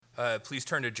Please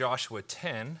turn to Joshua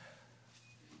 10,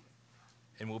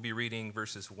 and we'll be reading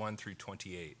verses 1 through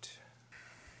 28.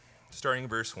 Starting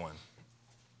verse 1.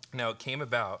 Now it came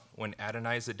about when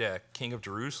Adonizedek, king of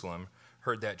Jerusalem,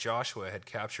 heard that Joshua had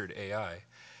captured Ai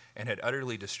and had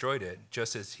utterly destroyed it,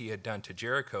 just as he had done to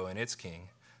Jericho and its king,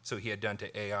 so he had done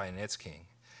to Ai and its king,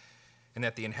 and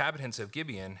that the inhabitants of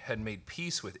Gibeon had made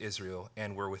peace with Israel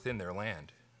and were within their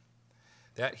land.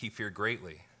 That he feared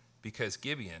greatly, because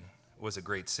Gibeon was a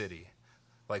great city,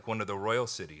 like one of the royal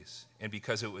cities, and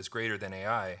because it was greater than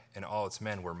Ai, and all its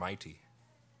men were mighty.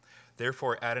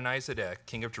 Therefore Adonizedek,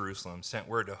 king of Jerusalem, sent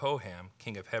word to Hoham,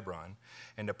 king of Hebron,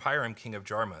 and to Piram, king of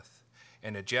Jarmuth,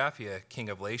 and to Japhia, king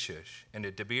of Lachish, and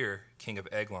to Debir, king of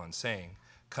Eglon, saying,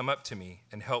 Come up to me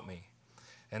and help me,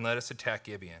 and let us attack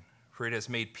Gibeon, for it has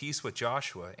made peace with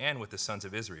Joshua and with the sons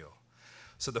of Israel.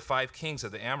 So the 5 kings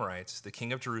of the Amorites, the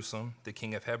king of Jerusalem, the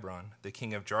king of Hebron, the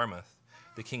king of Jarmuth,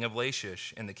 the king of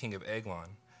Lachish, and the king of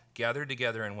Eglon, gathered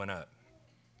together and went up,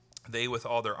 they with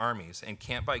all their armies, and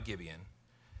camped by Gibeon,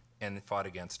 and fought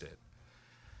against it.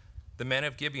 The men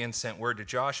of Gibeon sent word to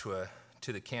Joshua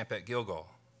to the camp at Gilgal,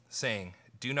 saying,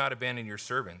 Do not abandon your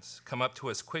servants. Come up to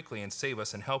us quickly and save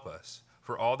us and help us,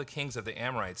 for all the kings of the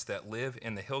Amorites that live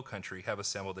in the hill country have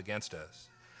assembled against us.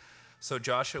 So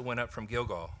Joshua went up from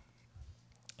Gilgal,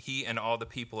 he and all the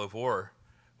people of war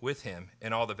with him,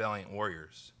 and all the valiant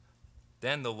warriors.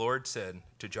 Then the Lord said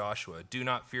to Joshua, Do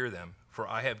not fear them, for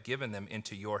I have given them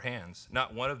into your hands.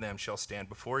 Not one of them shall stand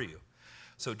before you.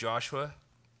 So Joshua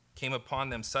came upon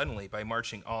them suddenly by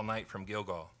marching all night from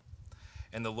Gilgal.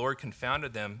 And the Lord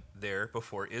confounded them there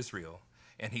before Israel,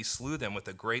 and he slew them with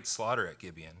a great slaughter at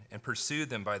Gibeon, and pursued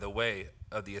them by the way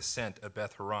of the ascent of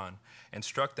Beth Horon, and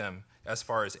struck them as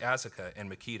far as Azekah and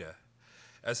Makkedah.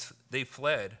 As they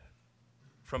fled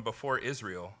from before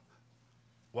Israel,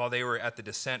 while they were at the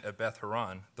descent of Beth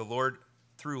Horon, the Lord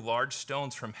threw large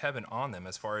stones from heaven on them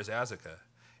as far as Azekah,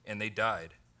 and they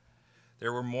died.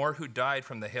 There were more who died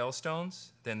from the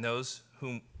hailstones than those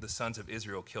whom the sons of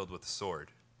Israel killed with the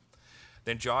sword.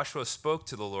 Then Joshua spoke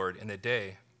to the Lord in the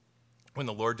day when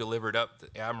the Lord delivered up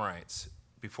the Amorites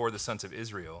before the sons of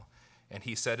Israel, and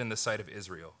he said in the sight of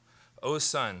Israel, O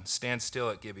sun, stand still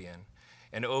at Gibeon,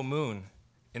 and O moon,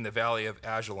 in the valley of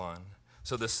Ajalon.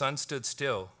 So the sun stood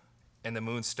still, and the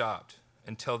moon stopped,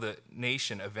 until the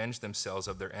nation avenged themselves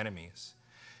of their enemies.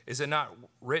 Is it not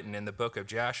written in the book of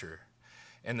Jasher?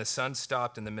 And the sun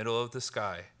stopped in the middle of the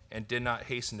sky, and did not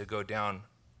hasten to go down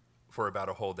for about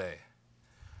a whole day.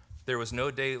 There was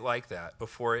no day like that,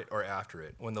 before it or after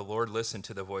it, when the Lord listened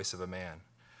to the voice of a man.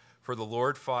 For the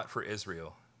Lord fought for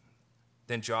Israel.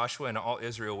 Then Joshua and all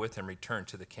Israel with him returned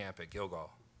to the camp at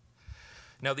Gilgal.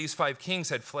 Now these 5 kings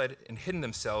had fled and hidden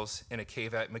themselves in a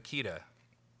cave at Makkedah.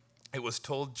 It was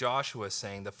told Joshua,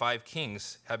 saying, The 5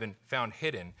 kings have been found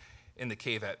hidden in the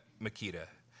cave at Makkedah.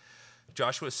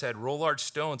 Joshua said, Roll large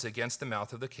stones against the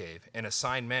mouth of the cave, and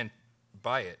assign men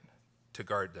by it to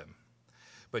guard them.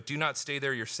 But do not stay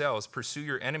there yourselves. Pursue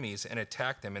your enemies and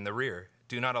attack them in the rear.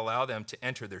 Do not allow them to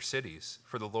enter their cities,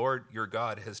 for the Lord your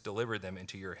God has delivered them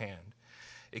into your hand.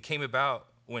 It came about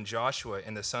when Joshua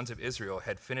and the sons of Israel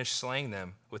had finished slaying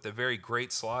them with a very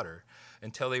great slaughter,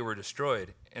 until they were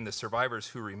destroyed, and the survivors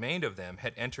who remained of them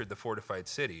had entered the fortified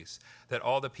cities, that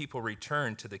all the people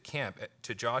returned to the camp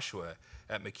to Joshua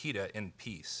at Makkedah in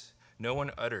peace. No one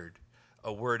uttered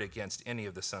a word against any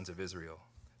of the sons of Israel.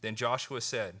 Then Joshua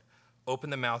said,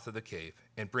 Open the mouth of the cave,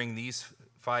 and bring these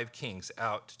 5 kings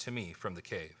out to me from the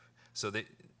cave. So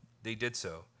they did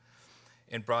so,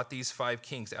 and brought these 5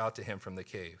 kings out to him from the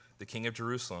cave, the king of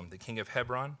Jerusalem, the king of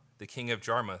Hebron, the king of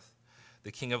Jarmuth,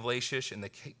 the king of Lachish, and the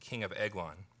king of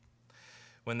Eglon.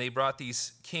 When they brought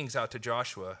these kings out to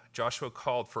Joshua, Joshua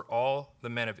called for all the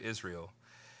men of Israel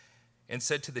and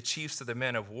said to the chiefs of the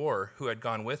men of war who had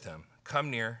gone with him, Come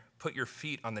near, put your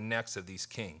feet on the necks of these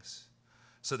kings.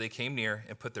 So they came near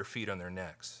and put their feet on their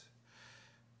necks.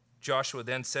 Joshua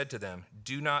then said to them,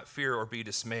 Do not fear or be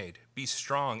dismayed. Be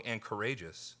strong and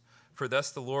courageous, for thus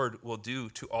the Lord will do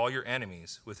to all your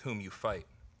enemies with whom you fight.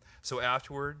 So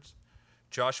afterwards,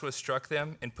 Joshua struck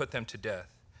them and put them to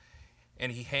death,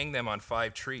 and he hanged them on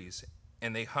 5 trees,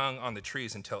 and they hung on the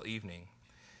trees until evening.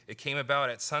 It came about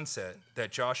at sunset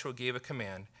that Joshua gave a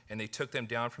command, and they took them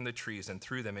down from the trees and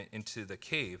threw them into the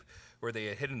cave where they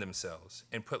had hidden themselves,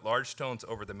 and put large stones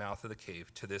over the mouth of the cave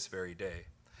to this very day.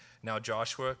 Now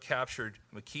Joshua captured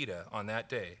Makkedah on that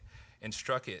day, and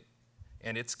struck it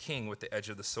and its king with the edge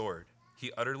of the sword.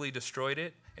 He utterly destroyed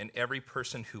it and every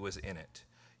person who was in it.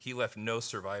 He left no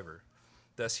survivor.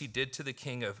 Thus he did to the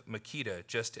king of Makkedah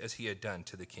just as he had done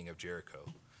to the king of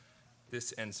Jericho.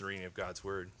 This ends the reading of God's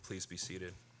word. Please be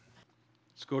seated.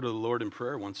 Let's go to the Lord in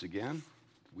prayer once again.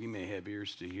 We may have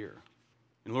ears to hear.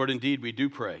 And Lord, indeed, we do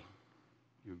pray.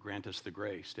 You grant us the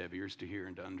grace to have ears to hear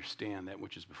and to understand that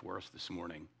which is before us this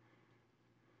morning.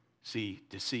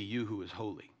 To see you who is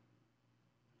holy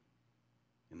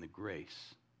in the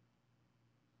grace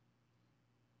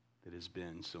that has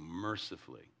been so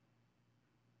mercifully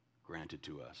granted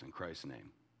to us. In Christ's name,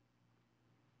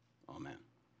 amen.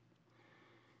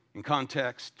 In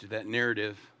context to that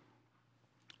narrative,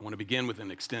 I want to begin with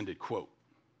an extended quote.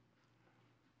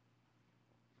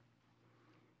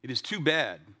 It is too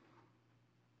bad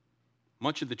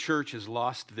much of the church has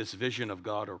lost this vision of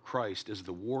God or Christ as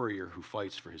the warrior who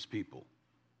fights for his people.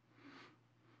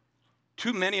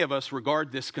 Too many of us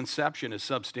regard this conception as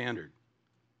substandard,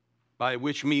 by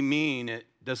which we mean it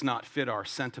does not fit our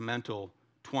sentimental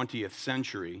 20th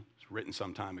century, it's written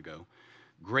some time ago,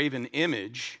 graven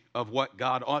image of what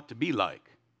God ought to be like.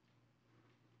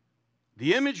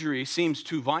 The imagery seems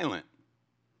too violent.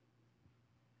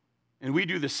 And we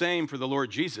do the same for the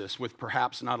Lord Jesus with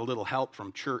perhaps not a little help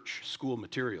from church school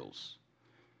materials.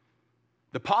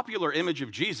 The popular image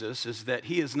of Jesus is that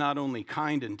he is not only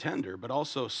kind and tender, but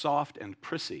also soft and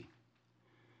prissy,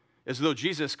 as though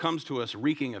Jesus comes to us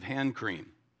reeking of hand cream.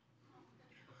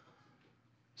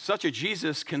 Such a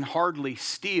Jesus can hardly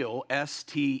steal,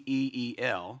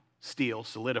 S-T-E-E-L, steal,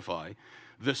 solidify,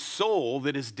 the soul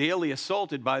that is daily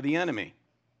assaulted by the enemy.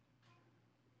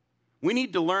 We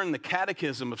need to learn the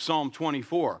catechism of Psalm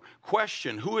 24.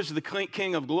 Question, who is the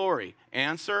King of glory?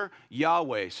 Answer,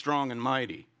 Yahweh, strong and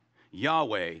mighty.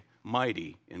 Yahweh,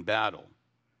 mighty in battle.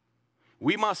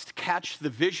 We must catch the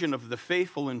vision of the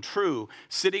faithful and true,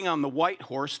 sitting on the white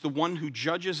horse, the one who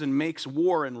judges and makes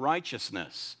war in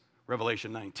righteousness.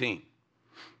 Revelation 19.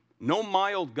 No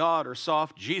mild God or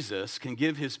soft Jesus can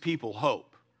give his people hope.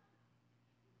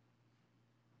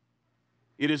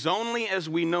 It is only as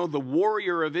we know the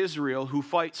warrior of Israel who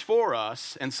fights for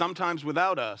us, and sometimes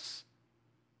without us,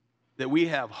 that we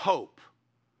have hope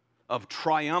of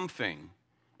triumphing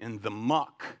in the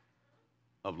muck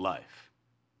of life.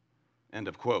 End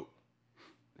of quote.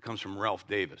 It comes from Ralph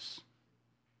Davis.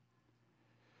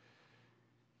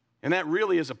 And that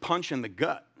really is a punch in the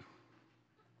gut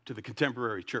to the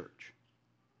contemporary church.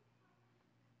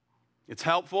 It's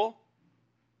helpful.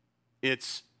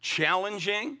 It's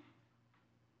challenging.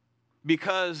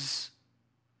 Because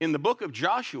in the book of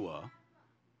Joshua,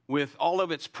 with all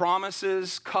of its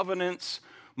promises, covenants,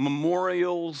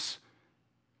 memorials,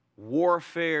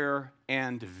 warfare,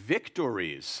 and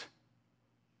victories,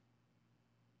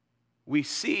 we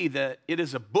see that it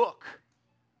is a book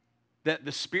that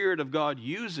the Spirit of God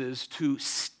uses to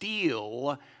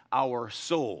steal our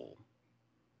soul,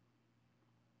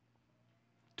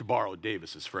 to borrow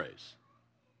Davis's phrase.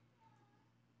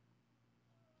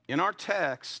 In our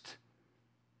text,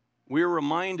 we are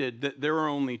reminded that there are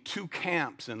only two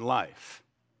camps in life.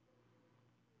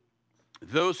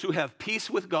 Those who have peace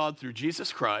with God through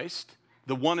Jesus Christ,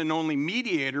 the one and only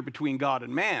mediator between God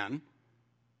and man,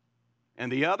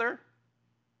 and the other,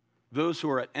 those who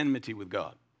are at enmity with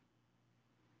God.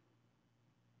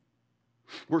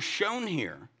 We're shown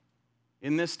here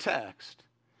in this text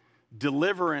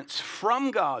deliverance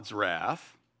from God's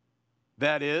wrath,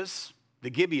 that is,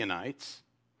 the Gibeonites,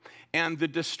 and the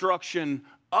destruction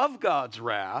of God's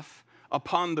wrath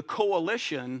upon the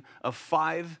coalition of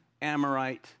 5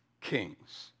 Amorite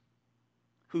kings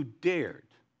who dared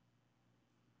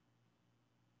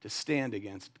to stand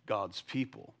against God's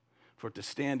people. For to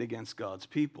stand against God's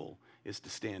people is to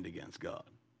stand against God.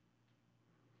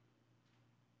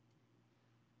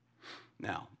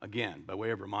 Now, again, by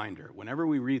way of reminder, whenever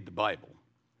we read the Bible,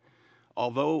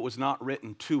 although it was not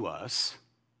written to us,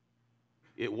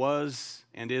 it was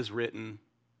and is written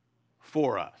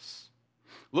for us.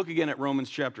 Look again at Romans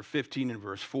chapter 15 and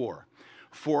verse 4.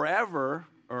 Forever,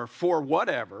 or for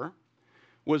whatever,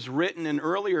 was written in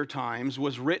earlier times,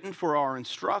 was written for our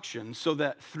instruction, so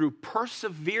that through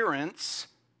perseverance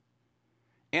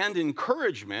and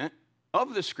encouragement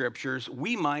of the Scriptures,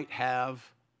 we might have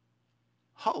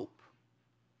hope.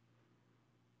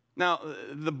 Now,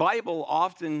 the Bible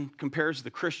often compares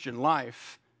the Christian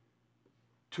life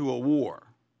to a war.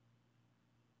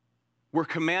 We're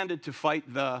commanded to fight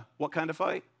what kind of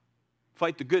fight?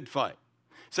 Fight the good fight.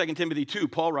 2 Timothy 2,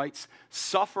 Paul writes,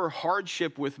 suffer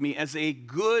hardship with me as a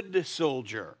good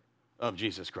soldier of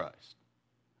Jesus Christ.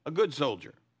 A good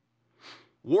soldier.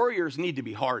 Warriors need to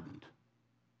be hardened.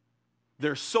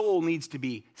 Their soul needs to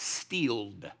be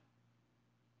steeled.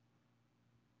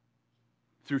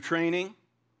 Through training,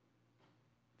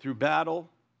 through battle,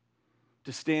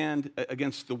 to stand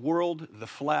against the world, the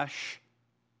flesh,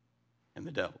 and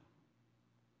the devil.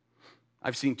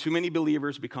 I've seen too many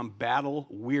believers become battle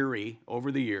weary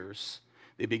over the years.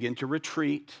 They begin to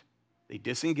retreat, they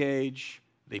disengage,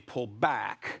 they pull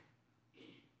back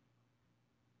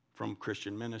from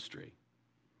Christian ministry.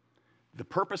 The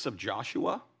purpose of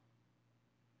Joshua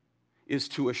is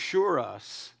to assure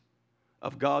us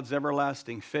of God's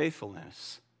everlasting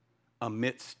faithfulness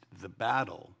amidst the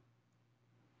battle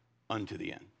unto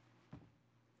the end.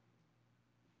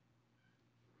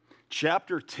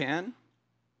 Chapter 10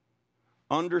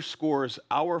 underscores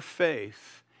our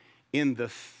faith in the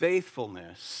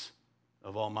faithfulness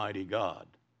of Almighty God.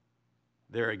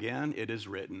 There again, it is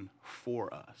written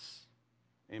for us.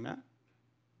 Amen?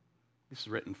 This is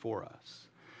written for us.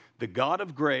 The God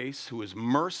of grace, who is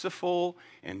merciful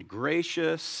and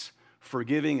gracious,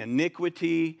 forgiving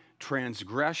iniquity,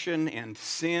 transgression, and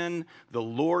sin, the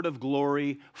Lord of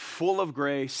glory, full of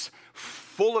grace,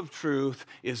 full of truth,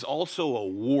 is also a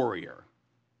warrior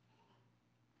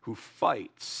who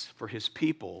fights for his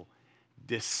people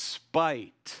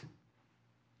despite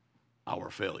our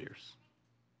failures.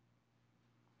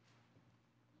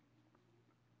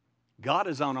 God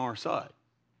is on our side.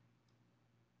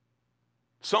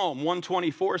 Psalm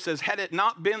 124 says, had it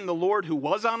not been the Lord who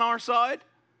was on our side,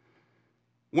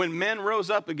 when men rose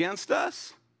up against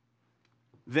us,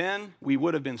 then we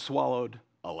would have been swallowed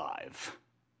alive.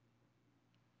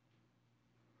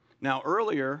 Now,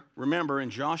 earlier, remember in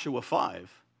Joshua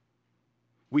 5,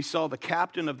 we saw the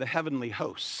captain of the heavenly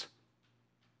hosts.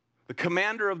 The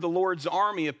commander of the Lord's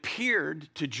army appeared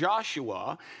to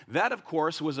Joshua. That, of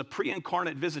course, was a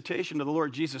pre-incarnate visitation of the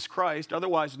Lord Jesus Christ,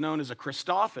 otherwise known as a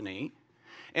Christophany.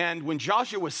 And when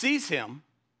Joshua sees him,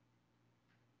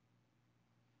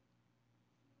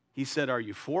 he said, are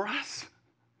you for us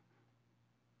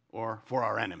or for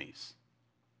our enemies?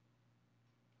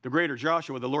 The greater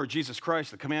Joshua, the Lord Jesus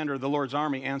Christ, the commander of the Lord's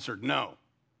army, answered no.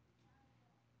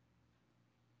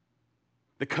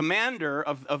 The commander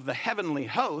of the heavenly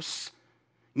hosts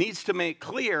needs to make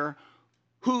clear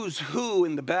who's who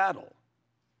in the battle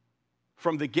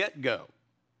from the get-go.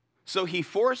 So he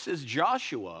forces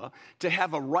Joshua to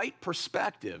have a right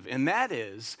perspective, and that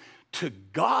is, to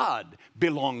God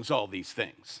belongs all these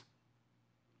things.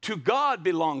 To God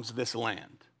belongs this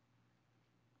land.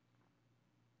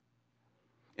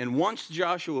 And once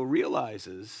Joshua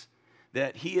realizes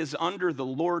that he is under the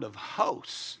Lord of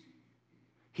hosts,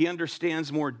 he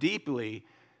understands more deeply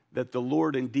that the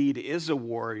Lord indeed is a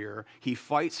warrior. He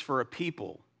fights for a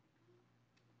people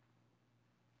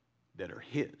that are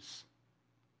his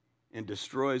and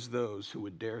destroys those who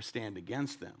would dare stand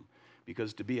against them,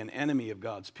 because to be an enemy of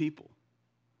God's people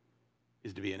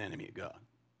is to be an enemy of God.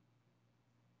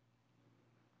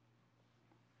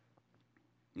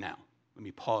 Now, let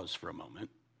me pause for a moment.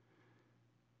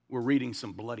 We're reading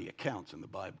some bloody accounts in the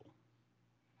Bible.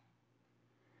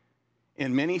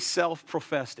 And many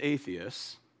self-professed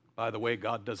atheists, by the way,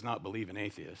 God does not believe in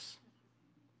atheists,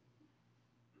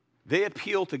 they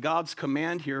appeal to God's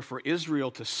command here for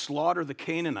Israel to slaughter the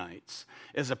Canaanites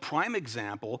as a prime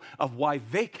example of why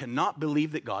they cannot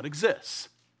believe that God exists.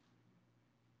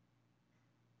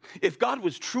 If God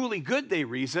was truly good, they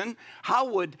reason, how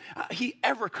would he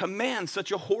ever command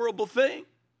such a horrible thing?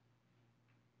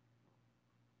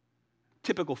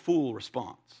 Typical fool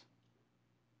response.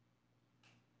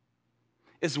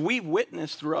 As we've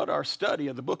witnessed throughout our study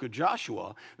of the book of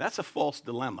Joshua, that's a false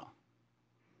dilemma.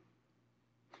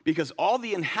 Because all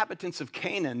the inhabitants of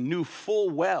Canaan knew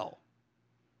full well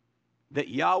that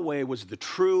Yahweh was the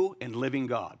true and living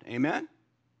God. Amen?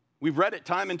 We've read it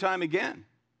time and time again.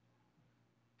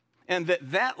 And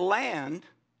that land,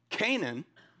 Canaan,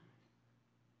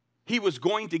 he was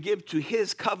going to give to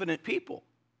his covenant people.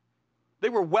 They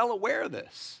were well aware of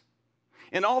this.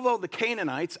 And although the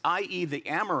Canaanites, i.e. the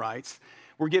Amorites,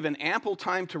 were given ample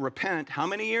time to repent, how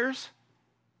many years?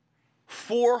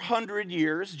 400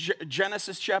 years,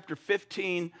 Genesis chapter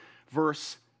 15,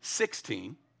 verse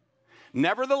 16.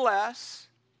 Nevertheless,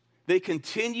 they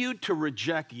continued to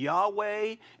reject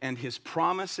Yahweh and his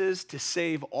promises to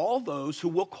save all those who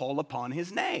will call upon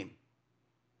his name,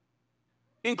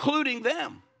 including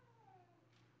them.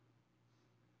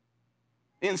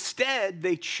 Instead,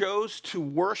 they chose to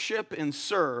worship and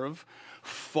serve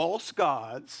false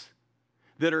gods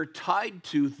that are tied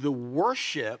to the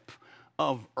worship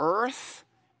of earth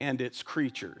and its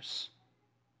creatures.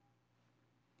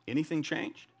 Anything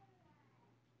changed?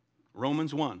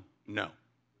 Romans 1, no.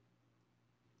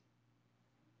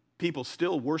 People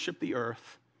still worship the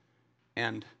earth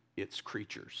and its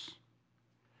creatures.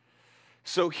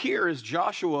 So here, as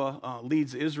Joshua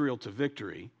leads Israel to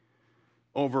victory,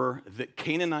 over the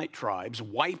Canaanite tribes,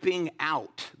 wiping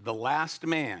out the last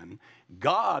man,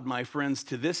 God, my friends,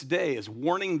 to this day is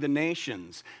warning the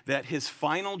nations that his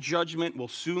final judgment will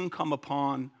soon come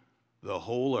upon the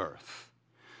whole earth.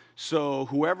 So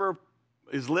whoever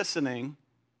is listening,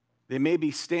 they may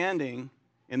be standing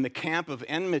in the camp of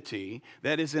enmity,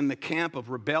 that is in the camp of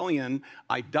rebellion,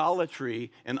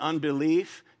 idolatry, and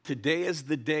unbelief. Today is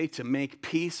the day to make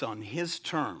peace on his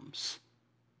terms,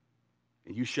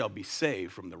 and you shall be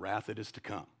saved from the wrath that is to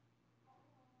come.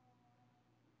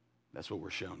 That's what we're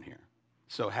shown here.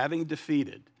 So having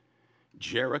defeated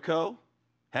Jericho,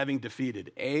 having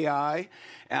defeated Ai,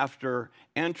 after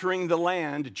entering the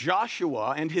land,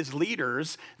 Joshua and his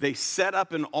leaders, they set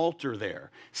up an altar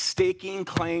there, staking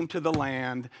claim to the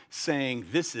land, saying,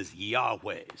 this is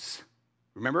Yahweh's.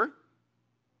 Remember?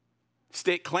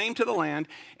 Stake claim to the land,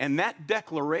 and that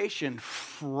declaration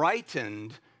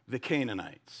frightened the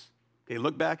Canaanites. Okay,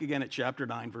 look back again at chapter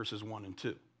 9, verses 1 and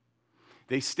 2.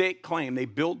 They stake claim. They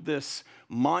built this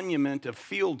monument of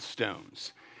field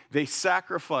stones. They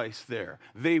sacrifice there.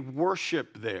 They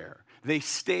worship there. They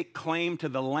stake claim to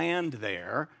the land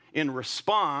there. In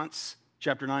response,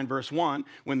 chapter 9, verse 1,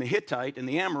 when the Hittite and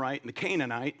the Amorite and the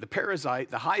Canaanite, the Perizzite,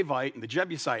 the Hivite, and the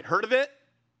Jebusite heard of it,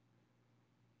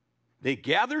 they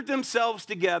gathered themselves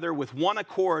together with one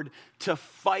accord to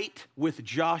fight with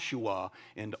Joshua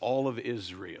and all of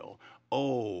Israel.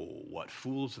 Oh, what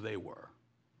fools they were.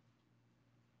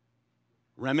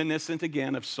 Reminiscent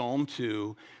again of Psalm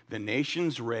 2, the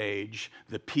nations rage,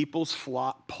 the peoples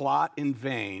plot in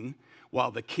vain, while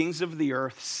the kings of the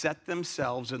earth set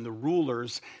themselves and the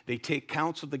rulers, they take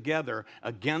counsel together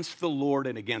against the Lord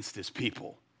and against his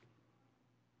people.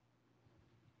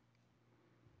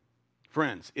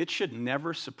 Friends, it should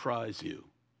never surprise you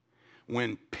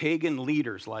when pagan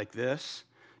leaders like this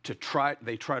try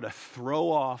to throw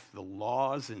off the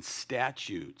laws and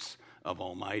statutes of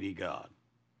Almighty God.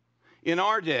 In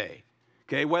our day,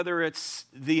 okay, whether it's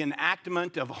the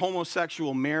enactment of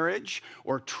homosexual marriage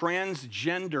or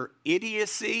transgender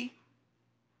idiocy,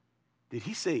 did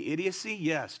he say idiocy?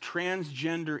 Yes,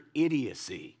 transgender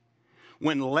idiocy.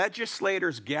 When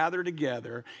legislators gather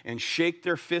together and shake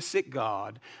their fists at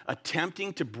God,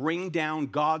 attempting to bring down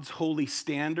God's holy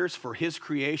standards for his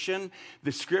creation,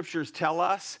 the scriptures tell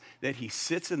us that he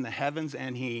sits in the heavens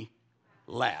and he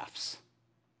laughs.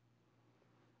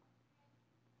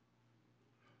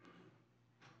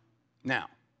 Now,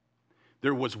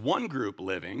 there was one group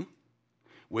living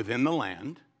within the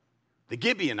land, the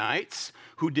Gibeonites,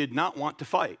 who did not want to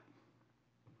fight.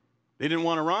 They didn't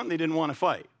want to run, they didn't want to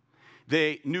fight.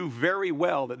 They knew very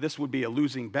well that this would be a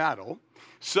losing battle.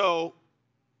 So,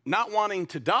 not wanting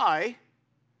to die,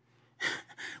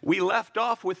 we left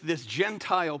off with this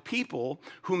Gentile people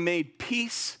who made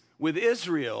peace with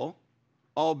Israel,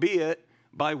 albeit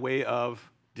by way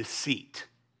of deceit.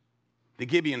 The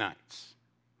Gibeonites.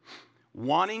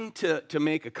 Wanting to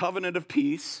make a covenant of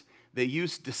peace, they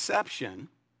use deception,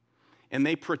 and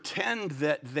they pretend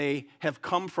that they have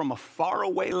come from a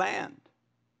faraway land.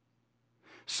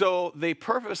 So they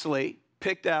purposely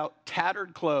picked out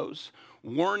tattered clothes,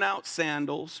 worn out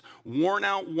sandals, worn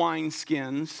out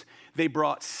wineskins. They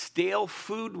brought stale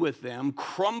food with them,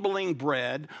 crumbling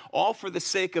bread, all for the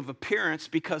sake of appearance,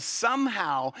 because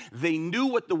somehow they knew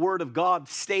what the Word of God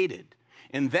stated.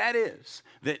 And that is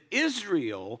that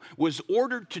Israel was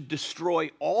ordered to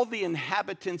destroy all the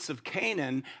inhabitants of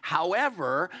Canaan.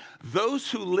 However,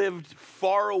 those who lived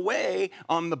far away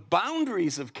on the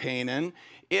boundaries of Canaan,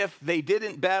 if they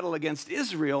didn't battle against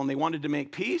Israel and they wanted to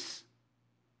make peace,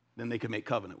 then they could make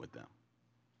covenant with them.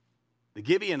 The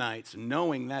Gibeonites,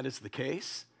 knowing that is the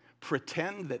case,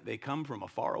 pretend that they come from a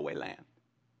faraway land.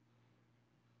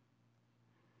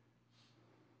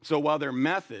 So while their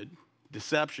method,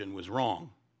 deception, was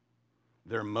wrong,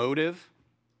 their motive,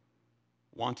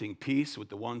 wanting peace with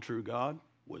the one true God,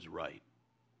 was right.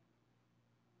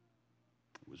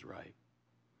 It was right.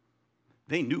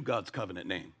 They knew God's covenant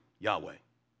name, Yahweh.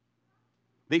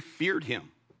 They feared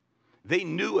him. They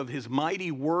knew of his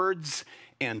mighty words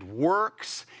and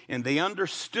works, and they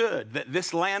understood that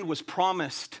this land was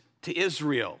promised to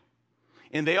Israel.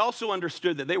 And they also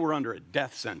understood that they were under a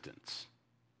death sentence.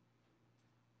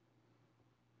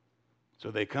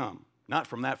 So they come, not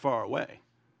from that far away,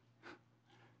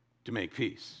 to make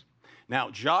peace. Now,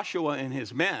 Joshua and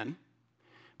his men,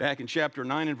 back in chapter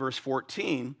 9 and verse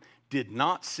 14, did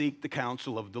not seek the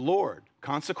counsel of the Lord.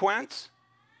 Consequence?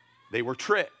 They were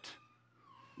tricked.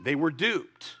 They were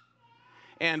duped.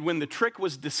 And when the trick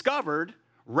was discovered,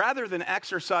 rather than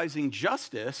exercising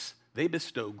justice, they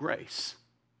bestowed grace.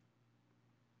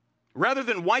 Rather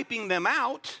than wiping them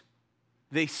out,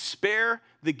 They spare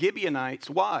the Gibeonites.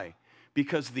 Why?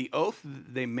 Because the oath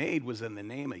they made was in the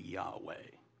name of Yahweh.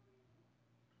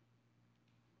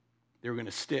 They were going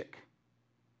to stick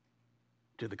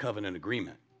to the covenant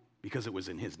agreement because it was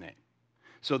in his name.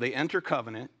 So they enter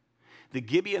covenant. The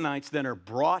Gibeonites then are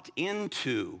brought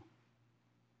into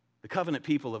the covenant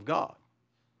people of God.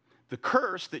 The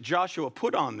curse that Joshua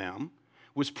put on them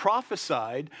was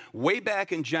prophesied way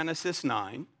back in Genesis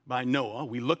 9 by Noah.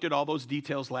 We looked at all those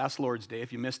details last Lord's Day.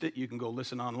 If you missed it, you can go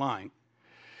listen online.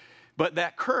 But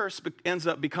that curse ends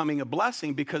up becoming a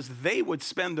blessing because they would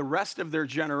spend the rest of their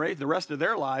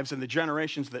lives, and the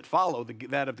generations that follow,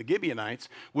 that of the Gibeonites,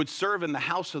 would serve in the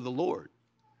house of the Lord,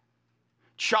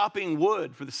 chopping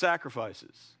wood for the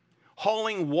sacrifices,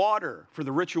 hauling water for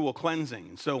the ritual cleansing,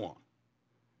 and so on.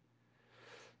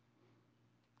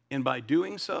 And by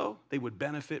doing so, they would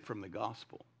benefit from the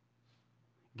gospel.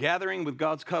 Gathering with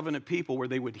God's covenant people where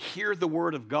they would hear the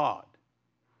word of God,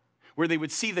 where they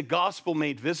would see the gospel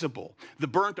made visible. The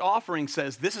burnt offering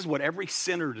says this is what every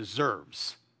sinner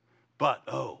deserves. But,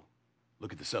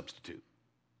 look at the substitute.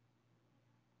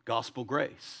 Gospel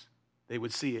grace. They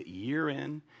would see it year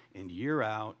in and year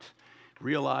out,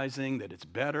 realizing that it's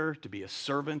better to be a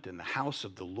servant in the house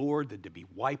of the Lord than to be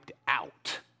wiped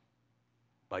out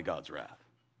by God's wrath.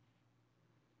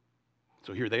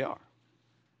 So here they are.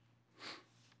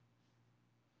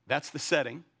 That's the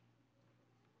setting.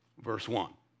 Verse 1.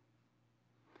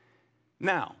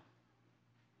 Now,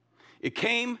 it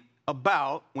came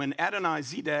about when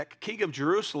Adonizedek, king of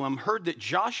Jerusalem, heard that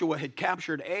Joshua had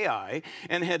captured Ai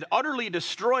and had utterly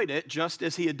destroyed it, just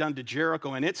as he had done to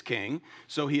Jericho and its king,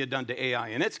 so he had done to Ai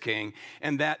and its king,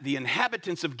 and that the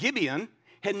inhabitants of Gibeon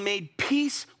had made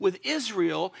peace with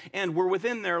Israel and were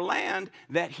within their land,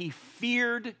 that he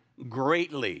feared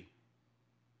greatly.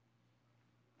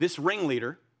 This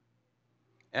ringleader,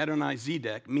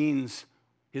 Adonizedek,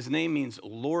 his name means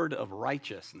Lord of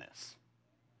Righteousness,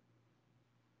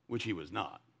 which he was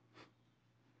not.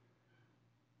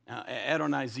 Now,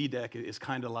 Adonizedek is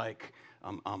kind of like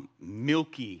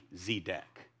Melchizedek,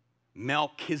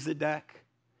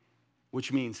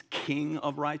 which means king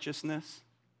of righteousness.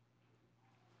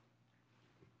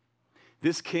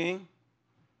 This king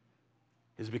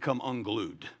has become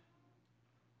unglued.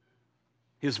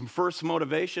 His first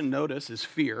motivation, notice, is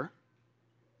fear.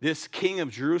 This king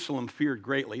of Jerusalem feared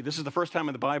greatly. This is the first time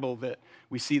in the Bible that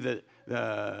we see the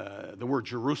word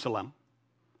Jerusalem,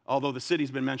 although the city's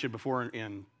been mentioned before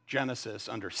in Genesis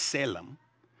under Salem.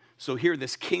 So here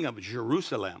this king of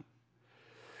Jerusalem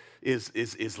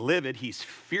is livid. He's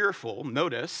fearful,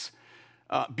 notice,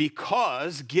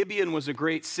 because Gibeon was a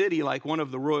great city, like one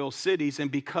of the royal cities, and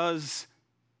because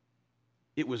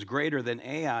it was greater than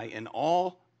Ai, and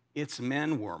all its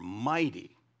men were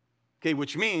mighty. Okay,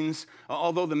 which means,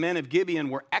 although the men of Gibeon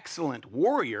were excellent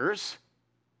warriors,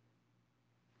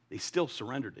 they still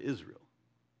surrendered to Israel.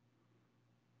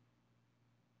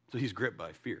 So he's gripped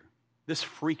by fear. This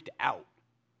freaked out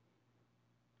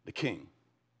the king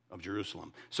of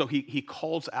Jerusalem. So he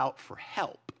calls out for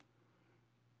help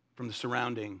from the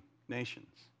surrounding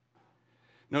nations.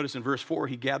 Notice in verse 4,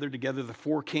 he gathered together the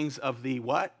 4 kings of the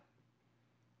what?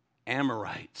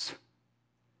 Amorites.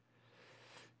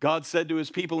 God said to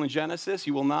his people in Genesis,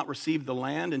 you will not receive the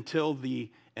land until the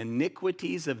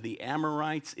iniquities of the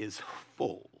Amorites is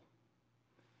full.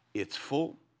 It's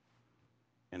full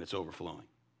and it's overflowing.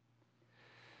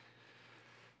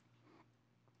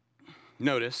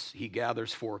 Notice he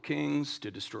gathers 4 kings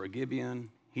to destroy Gibeon,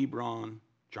 Hebron,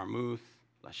 Jarmuth,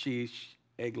 Lachish,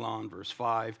 Eglon, verse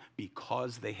 5,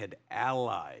 because they had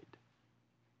allied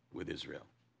with Israel.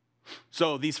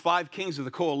 So these 5 kings of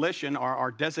the coalition are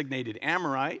designated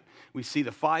Amorite. We see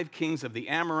the 5 kings of the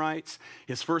Amorites.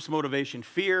 His first motivation,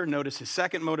 fear. Notice his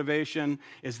second motivation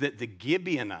is that the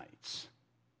Gibeonites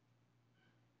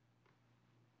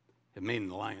have made an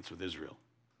alliance with Israel.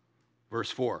 Verse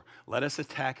 4, let us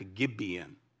attack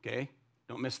Gibeon. Okay?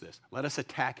 Don't miss this. Let us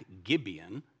attack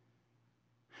Gibeon,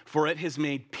 for it has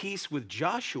made peace with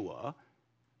Joshua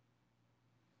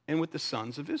and with the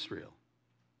sons of Israel.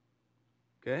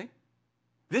 Okay?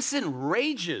 This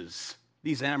enrages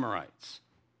these Amorites.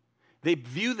 They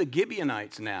view the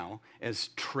Gibeonites now as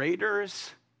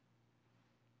traitors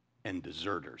and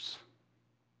deserters.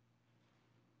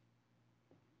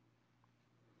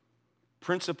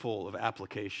 Principle of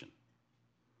application.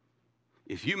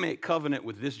 If you make covenant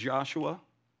with this Joshua,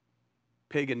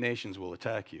 pagan nations will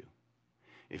attack you.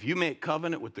 If you make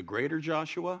covenant with the greater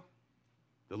Joshua,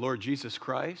 the Lord Jesus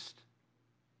Christ,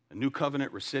 a new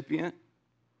covenant recipient,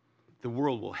 the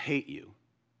world will hate you.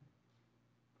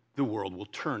 The world will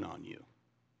turn on you.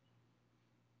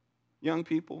 Young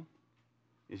people,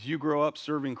 As you grow up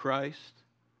serving Christ,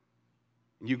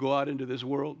 and you go out into this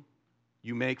world,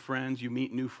 you make friends, you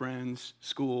meet new friends,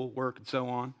 school, work, and so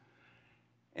on.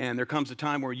 And there comes a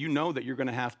time where you know that you're going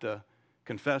to have to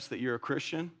confess that you're a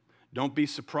Christian. Don't be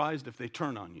surprised if they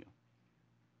turn on you.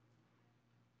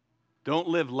 Don't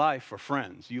live life for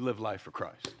friends. You live life for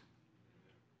Christ.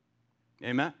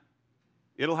 Amen?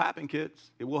 It'll happen,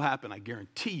 kids. It will happen. I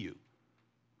guarantee you.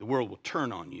 The world will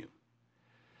turn on you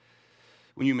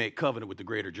when you make covenant with the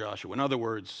greater Joshua. In other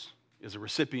words, as a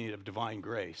recipient of divine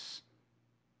grace,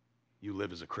 you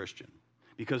live as a Christian.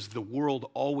 Because the world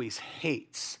always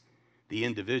hates the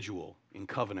individual in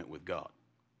covenant with God.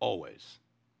 Always.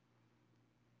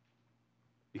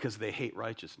 Because they hate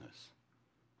righteousness.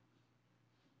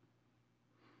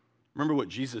 Remember what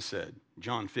Jesus said,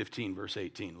 John 15, verse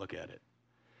 18. Look at it.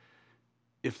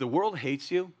 If the world hates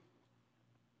you,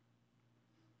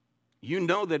 you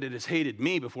know that it has hated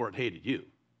me before it hated you.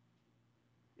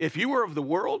 If you were of the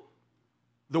world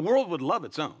would love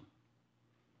its own.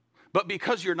 But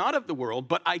because you're not of the world,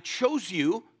 but I chose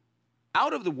you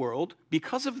out of the world,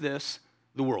 because of this,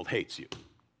 the world hates you.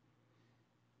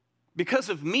 Because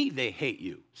of me, they hate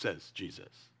you, says Jesus.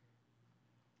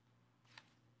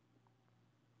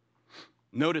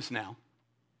 Notice now,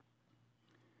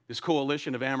 this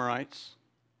coalition of Amorites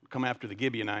come after the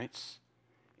Gibeonites,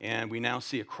 and we now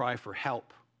see a cry for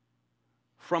help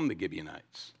from the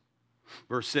Gibeonites.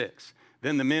 Verse 6,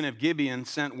 then the men of Gibeon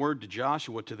sent word to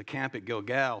Joshua to the camp at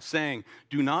Gilgal, saying,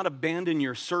 do not abandon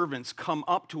your servants. Come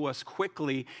up to us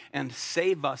quickly and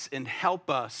save us and help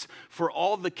us. For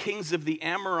all the kings of the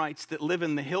Amorites that live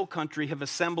in the hill country have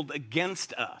assembled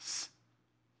against us.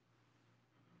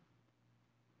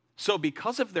 So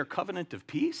because of their covenant of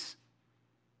peace,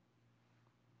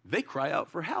 they cry out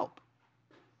for help.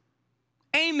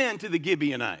 Amen to the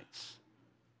Gibeonites.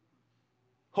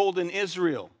 Holding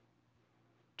Israel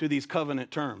to these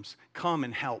covenant terms. Come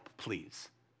and help, please.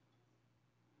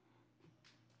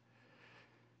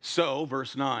 So,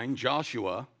 verse 9,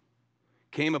 Joshua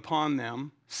came upon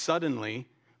them suddenly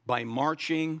by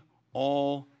marching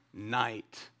all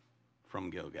night from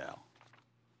Gilgal.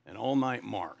 An all-night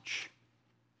march.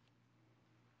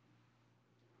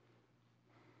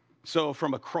 So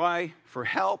from a cry for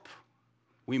help,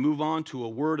 we move on to a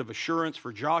word of assurance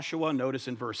for Joshua. Notice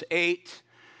in verse 8,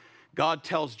 God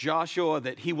tells Joshua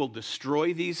that he will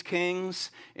destroy these kings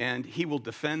and he will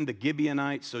defend the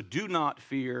Gibeonites. So do not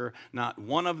fear, not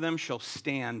one of them shall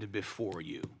stand before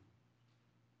you.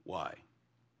 Why?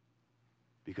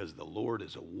 Because the Lord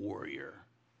is a warrior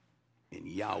and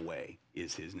Yahweh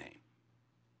is his name.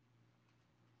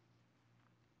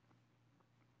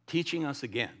 Teaching us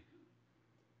again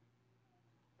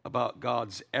about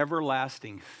God's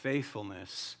everlasting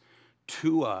faithfulness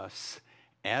to us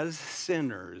as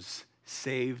sinners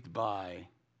saved by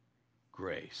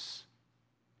grace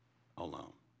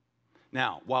alone.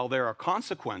 Now, while there are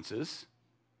consequences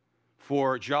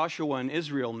for Joshua and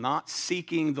Israel not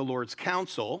seeking the Lord's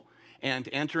counsel and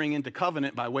entering into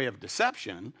covenant by way of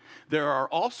deception, there are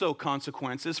also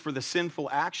consequences for the sinful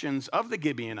actions of the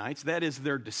Gibeonites, that is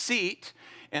their deceit,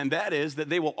 and that is that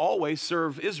they will always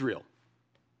serve Israel.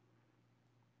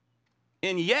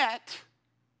 And yet,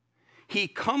 he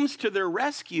comes to their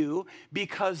rescue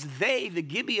because they, the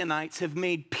Gibeonites, have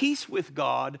made peace with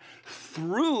God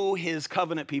through his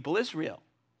covenant people, Israel.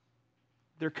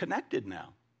 They're connected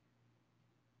now.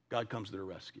 God comes to their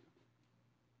rescue.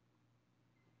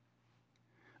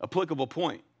 Applicable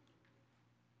point.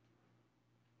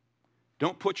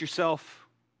 Don't put yourself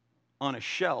on a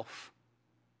shelf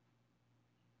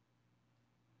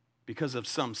because of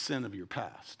some sin of your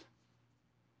past.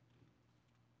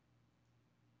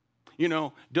 You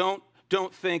know, don't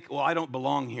think, well, I don't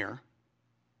belong here.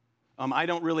 I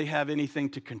don't really have anything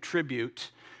to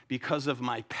contribute because of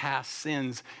my past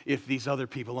sins if these other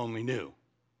people only knew.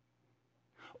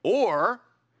 Or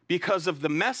because of the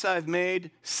mess I've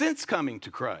made since coming to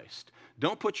Christ.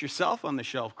 Don't put yourself on the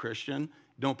shelf, Christian.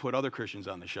 Don't put other Christians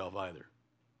on the shelf either.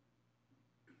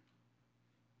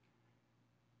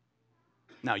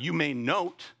 Now, you may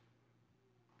note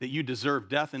that you deserve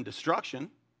death and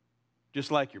destruction, just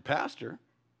like your pastor.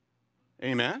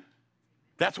 Amen?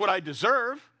 That's what I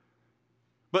deserve.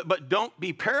 But don't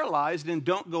be paralyzed and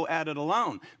don't go at it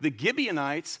alone. The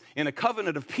Gibeonites, in a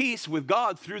covenant of peace with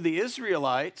God through the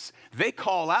Israelites, they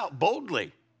call out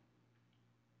boldly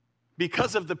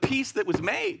because of the peace that was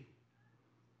made.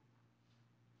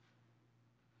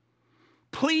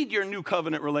 Plead your new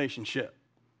covenant relationship.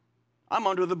 I'm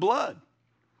under the blood.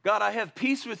 God, I have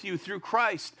peace with you through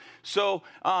Christ. So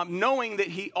knowing that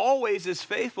he always is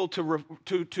faithful to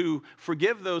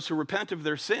forgive those who repent of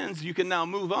their sins, you can now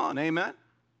move on. Amen?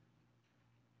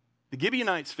 The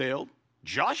Gibeonites failed.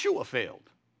 Joshua failed.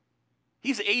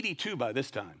 He's 82 by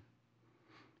this time.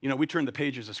 You know, we turn the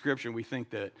pages of Scripture and we think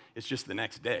that it's just the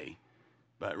next day.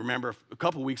 But remember, a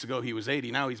couple weeks ago he was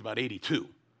 80. Now he's about 82.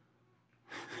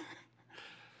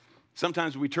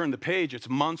 Sometimes when we turn the page, it's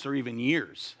months or even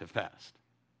years have passed.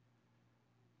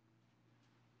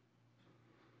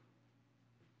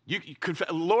 You confess,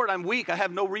 Lord, I'm weak. I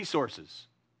have no resources.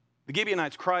 The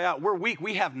Gibeonites cry out, we're weak.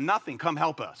 We have nothing. Come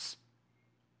help us.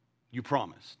 You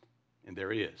promised. And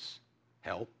there he is.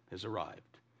 Help has arrived.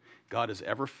 God is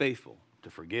ever faithful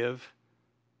to forgive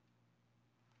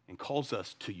and calls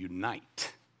us to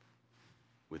unite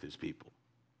with his people.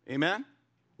 Amen?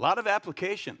 A lot of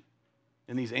application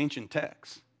in these ancient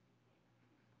texts.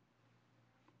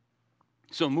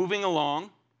 So moving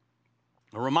along,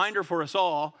 a reminder for us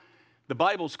all, the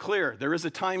Bible's clear. There is a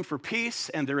time for peace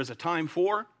and there is a time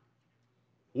for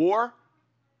war.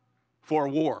 For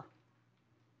war.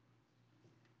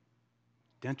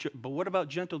 But what about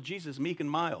gentle Jesus, meek and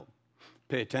mild?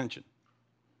 Pay attention.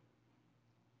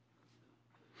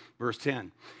 Verse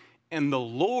 10, and the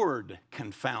Lord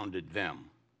confounded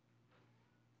them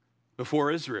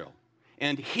before Israel,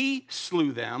 and he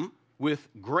slew them with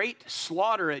great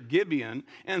slaughter at Gibeon,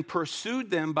 and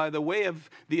pursued them by the way of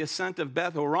the ascent of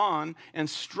Beth Horon, and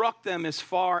struck them as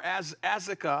far as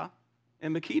Azekah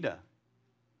and Makkedah.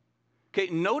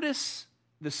 Okay, notice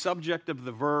the subject of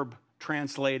the verb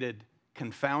translated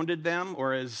confounded them,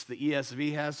 or as the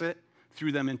ESV has it,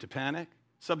 threw them into panic.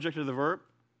 Subject of the verb,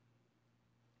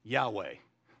 Yahweh,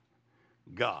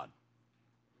 God.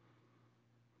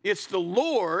 It's the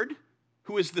Lord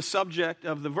who is the subject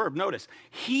of the verb. Notice,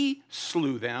 he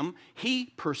slew them,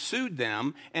 he pursued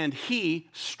them, and he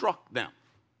struck them.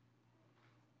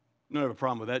 You don't have a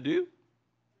problem with that, do you?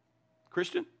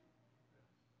 Christian?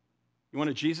 You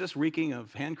want a Jesus reeking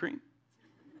of hand cream?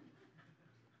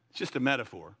 It's just a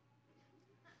metaphor.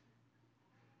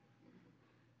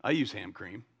 I use hand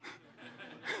cream.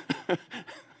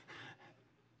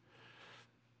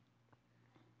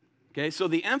 Okay, so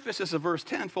the emphasis of verse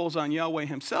 10 falls on Yahweh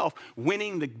himself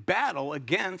winning the battle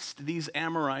against these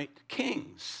Amorite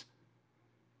kings.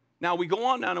 Now, we go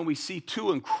on down and we see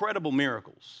two incredible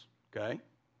miracles, okay?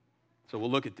 So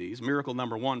we'll look at these. Miracle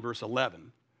number 1, verse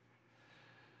 11.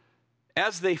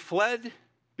 As they fled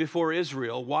before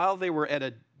Israel, while they were at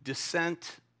a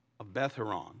descent of Beth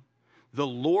Horon, the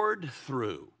Lord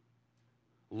threw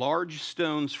large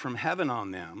stones from heaven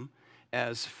on them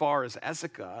as far as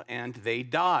Azekah, and they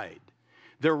died.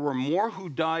 There were more who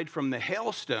died from the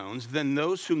hailstones than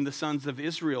those whom the sons of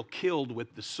Israel killed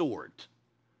with the sword.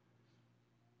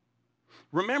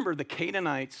 Remember, the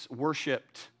Canaanites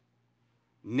worshipped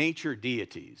nature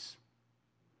deities.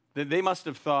 They must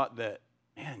have thought that,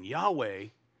 man, Yahweh,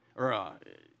 or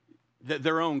that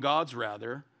their own gods,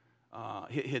 rather,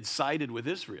 had sided with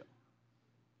Israel.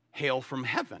 Hail from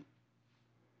heaven.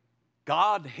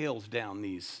 God hails down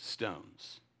these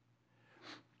stones.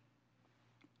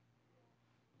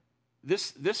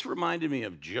 This reminded me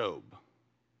of Job.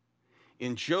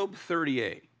 In Job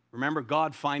 38, remember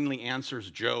God finally answers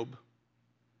Job?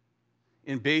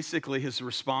 And basically his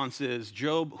response is,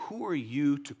 Job, who are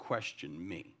you to question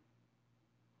me?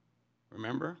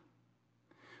 Remember?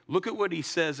 Look at what he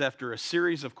says after a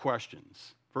series of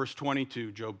questions. Verse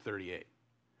 22, Job 38.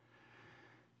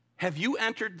 Have you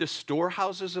entered the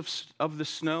storehouses of the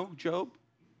snow, Job?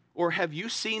 Or have you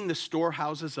seen the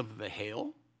storehouses of the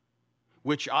hail,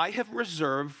 which I have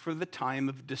reserved for the time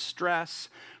of distress,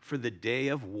 for the day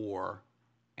of war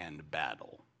and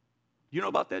battle? You know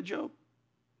about that, Job?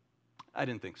 I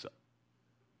didn't think so.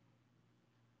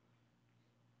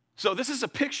 So this is a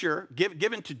picture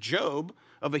given to Job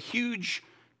of a huge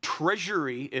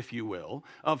treasury, if you will,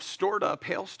 of stored up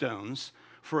hailstones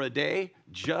for a day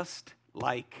just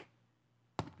like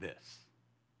this.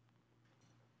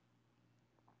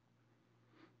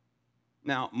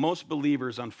 Now, most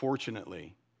believers,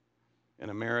 unfortunately, in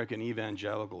American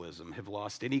evangelicalism have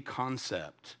lost any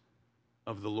concept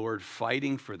of the Lord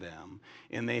fighting for them,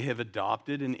 and they have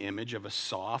adopted an image of a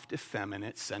soft,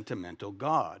 effeminate, sentimental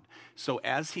God. So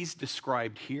as he's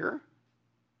described here,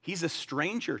 he's a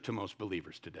stranger to most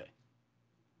believers today.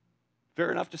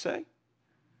 Fair enough to say?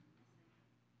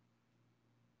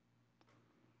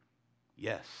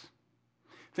 Yes.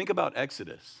 Think about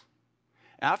Exodus.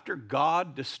 After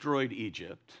God destroyed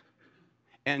Egypt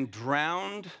and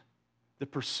drowned the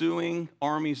pursuing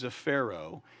armies of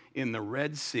Pharaoh in the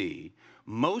Red Sea,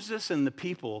 Moses and the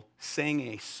people sang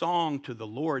a song to the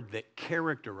Lord that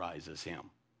characterizes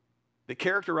him, that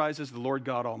characterizes the Lord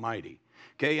God Almighty.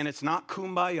 Okay, and it's not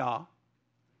Kumbaya.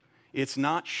 It's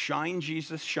not Shine,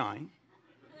 Jesus, Shine.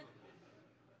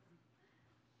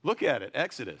 Look at it,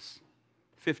 Exodus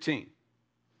 15.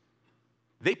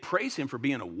 They praise him for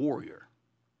being a warrior.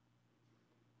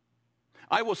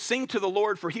 I will sing to the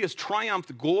Lord, for he has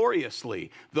triumphed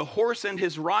gloriously. The horse and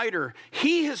his rider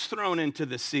he has thrown into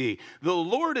the sea. The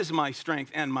Lord is my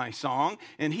strength and my song,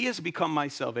 and he has become my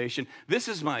salvation. This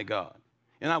is my God,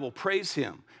 and I will praise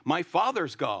him. My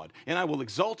father's God, and I will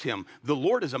exalt him. The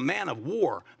Lord is a man of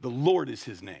war. The Lord is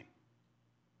his name.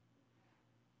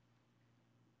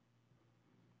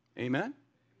 Amen?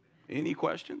 Any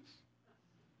questions?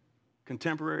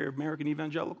 Contemporary American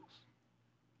evangelicals?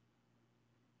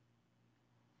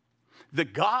 The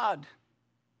God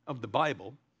of the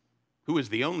Bible, who is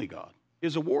the only God,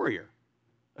 is a warrior,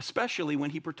 especially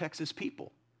when he protects his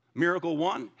people. Miracle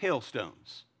 1,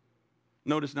 hailstones.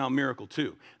 Notice now miracle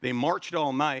 2. They marched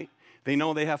all night. They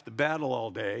know they have to battle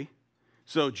all day.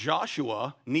 So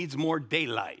Joshua needs more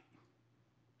daylight.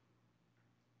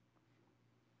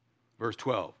 Verse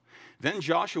 12. Then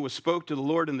Joshua spoke to the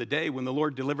Lord in the day when the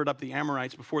Lord delivered up the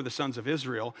Amorites before the sons of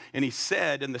Israel. And he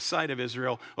said in the sight of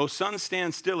Israel, O sun,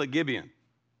 stand still at Gibeon.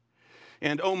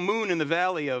 And O moon, in the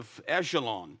valley of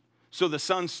Ajalon. So the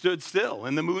sun stood still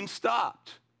and the moon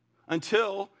stopped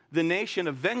until the nation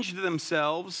avenged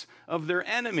themselves of their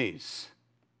enemies.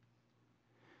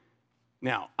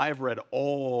 Now, I've read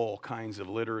all kinds of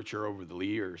literature over the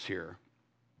years here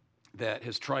that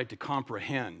has tried to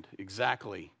comprehend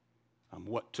exactly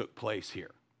what took place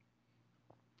here.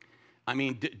 I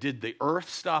mean, did the earth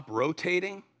stop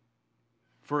rotating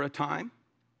for a time?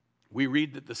 We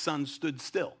read that the sun stood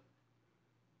still.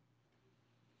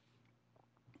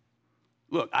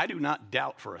 Look, I do not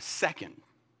doubt for a second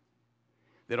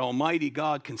that Almighty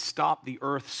God can stop the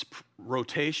earth's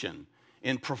rotation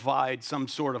and provide some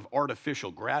sort of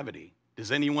artificial gravity.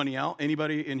 Does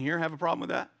anybody in here have a problem with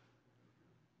that?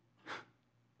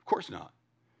 Of course not.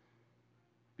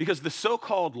 Because the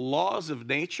so-called laws of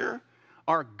nature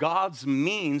are God's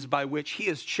means by which he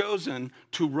has chosen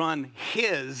to run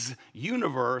his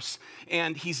universe,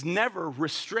 and he's never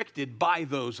restricted by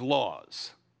those laws.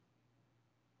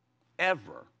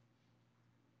 Ever.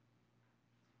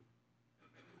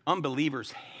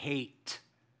 Unbelievers hate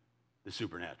the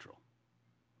supernatural.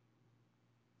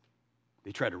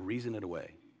 They try to reason it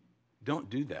away. Don't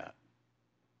do that.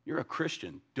 You're a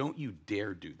Christian. Don't you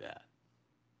dare do that.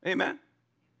 Amen?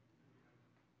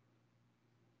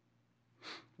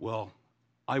 Well,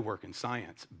 I work in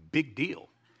science. Big deal.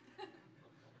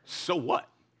 So what?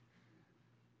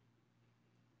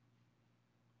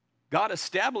 God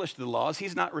established the laws.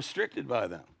 He's not restricted by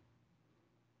them.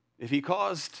 If he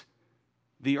caused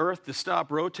the earth to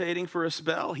stop rotating for a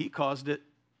spell, he caused it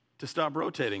to stop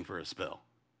rotating for a spell.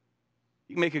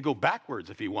 He can make it go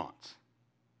backwards if he wants.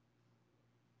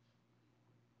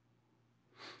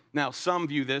 Now, some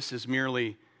view this as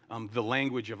merely the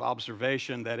language of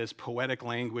observation, that is poetic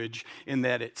language, in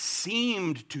that it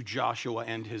seemed to Joshua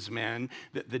and his men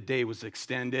that the day was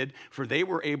extended, for they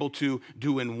were able to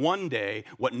do in one day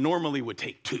what normally would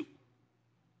take two.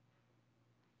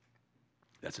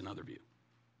 That's another view.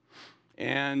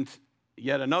 And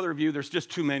yet another view, there's just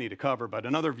too many to cover, but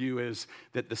another view is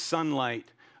that the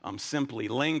sunlight simply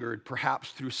lingered,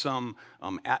 perhaps through some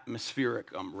atmospheric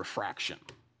refraction.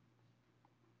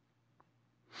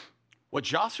 What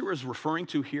Joshua is referring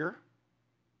to here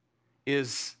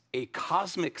is a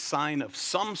cosmic sign of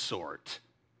some sort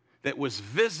that was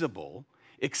visible,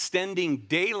 extending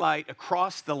daylight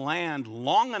across the land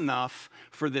long enough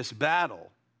for this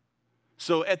battle.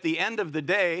 So at the end of the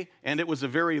day, and it was a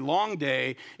very long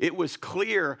day, it was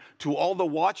clear to all the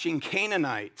watching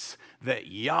Canaanites that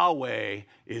Yahweh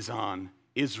is on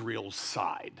Israel's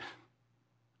side.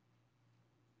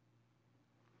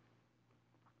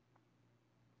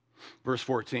 Verse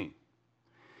 14,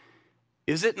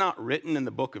 is it not written in the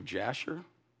book of Jasher?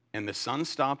 And the sun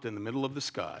stopped in the middle of the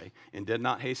sky and did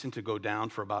not hasten to go down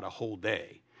for about a whole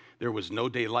day. There was no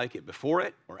day like it before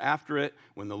it or after it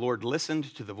when the Lord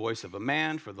listened to the voice of a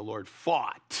man, for the Lord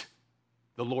fought.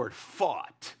 The Lord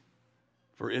fought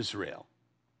for Israel.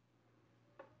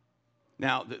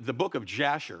 Now, the book of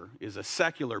Jasher is a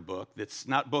secular book that's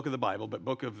not book of the Bible, but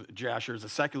book of Jasher is a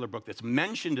secular book that's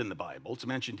mentioned in the Bible. It's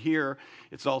mentioned here.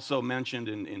 It's also mentioned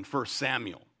in 1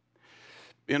 Samuel.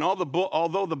 And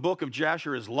although the book of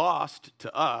Jasher is lost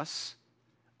to us,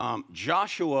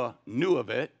 Joshua knew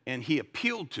of it, and he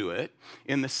appealed to it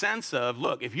in the sense of,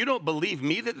 look, if you don't believe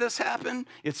me that this happened,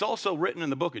 it's also written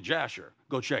in the book of Jasher.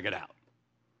 Go check it out.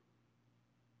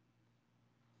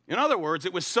 In other words,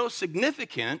 it was so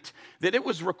significant that it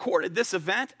was recorded, this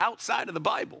event, outside of the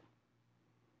Bible.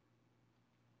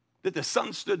 That the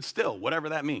sun stood still, whatever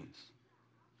that means.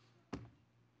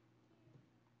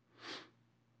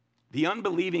 The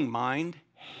unbelieving mind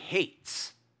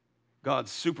hates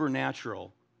God's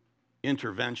supernatural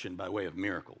intervention by way of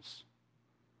miracles.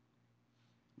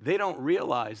 They don't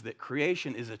realize that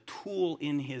creation is a tool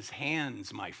in his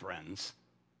hands, my friends.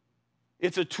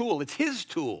 It's a tool. It's his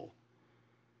tool.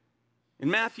 In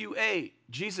Matthew 8,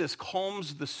 Jesus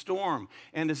calms the storm,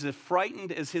 and as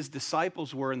frightened as his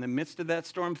disciples were in the midst of that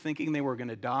storm, thinking they were going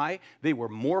to die, they were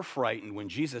more frightened when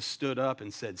Jesus stood up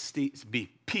and said,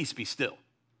 "Peace, be still."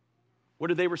 What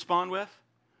did they respond with?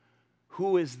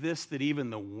 "Who is this that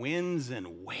even the winds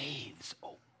and waves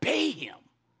obey him?"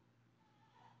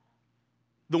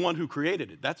 The one who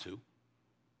created it, that's who.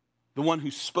 The one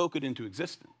who spoke it into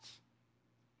existence.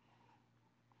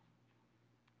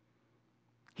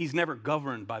 He's never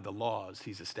governed by the laws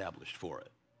he's established for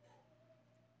it.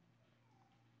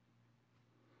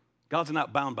 God's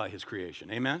not bound by his creation,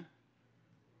 amen?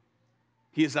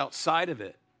 He is outside of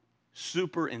it,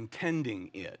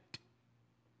 superintending it.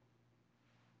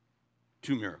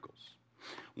 2 miracles.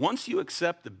 Once you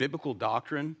accept the biblical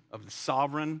doctrine of the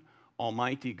sovereign,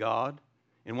 almighty God,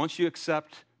 and once you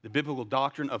accept the biblical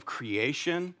doctrine of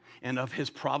creation and of his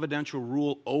providential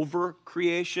rule over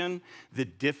creation, the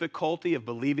difficulty of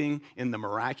believing in the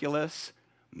miraculous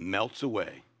melts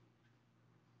away.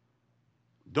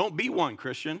 Don't be one,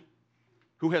 Christian,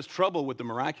 who has trouble with the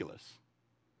miraculous.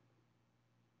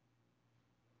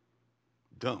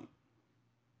 Don't.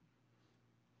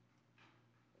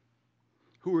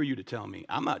 Who are you to tell me?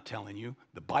 I'm not telling you.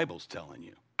 The Bible's telling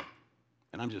you.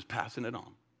 And I'm just passing it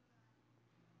on.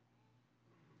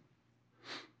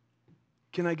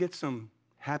 Can I get some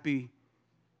happy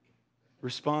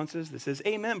responses that says,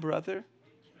 "Amen, brother"?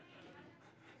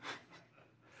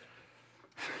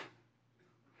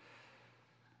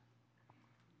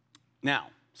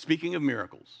 Now, speaking of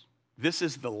miracles, this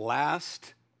is the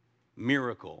last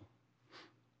miracle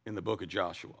in the book of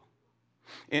Joshua.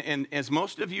 And as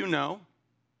most of you know,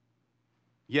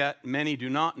 yet many do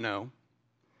not know,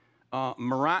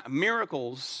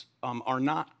 miracles are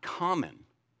not common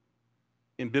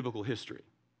in biblical history.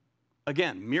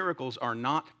 Again, miracles are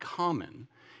not common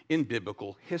in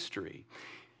biblical history.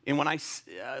 And when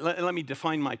let me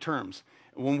define my terms.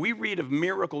 When we read of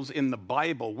miracles in the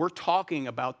Bible, we're talking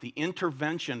about the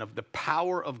intervention of the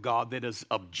power of God that is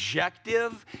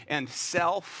objective and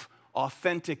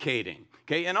self-authenticating.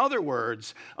 Okay? In other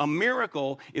words, a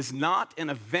miracle is not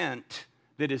an event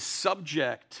that is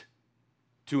subject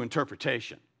to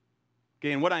interpretation.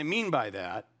 Okay? And what I mean by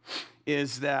that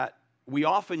is that we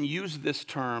often use this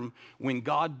term when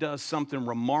God does something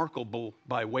remarkable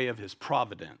by way of his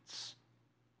providence,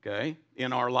 okay,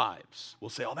 in our lives.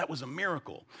 We'll say, "Oh, that was a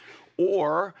miracle."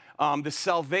 Or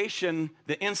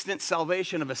the instant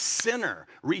salvation of a sinner,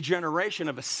 regeneration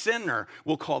of a sinner,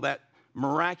 we'll call that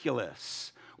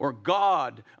miraculous. Or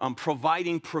God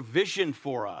providing provision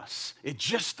for us at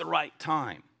just the right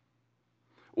time.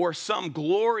 Or some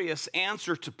glorious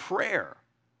answer to prayer.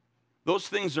 Those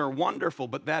things are wonderful,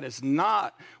 but that is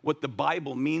not what the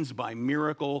Bible means by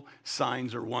miracle,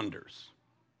 signs, or wonders.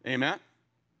 Amen?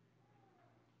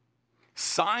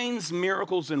 Signs,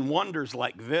 miracles, and wonders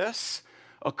like this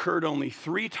occurred only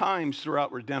 3 times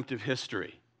throughout redemptive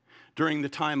history. During the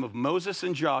time of Moses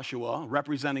and Joshua,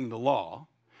 representing the law,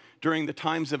 during the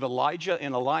times of Elijah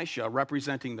and Elisha,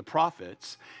 representing the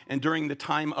prophets, and during the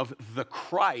time of the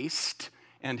Christ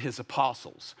and his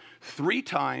apostles. 3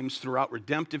 times throughout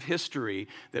redemptive history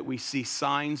that we see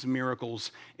signs,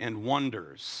 miracles, and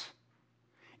wonders.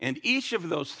 And each of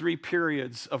those 3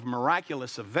 periods of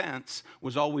miraculous events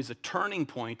was always a turning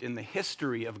point in the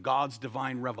history of God's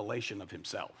divine revelation of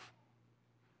himself.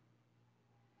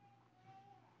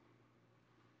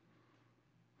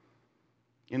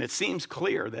 And it seems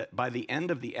clear that by the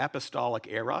end of the apostolic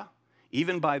era,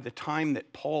 even by the time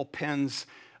that Paul pens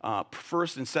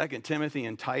 1st and 2nd Timothy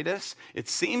and Titus, it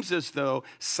seems as though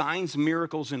signs,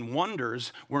 miracles, and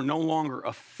wonders were no longer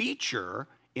a feature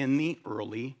in the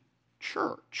early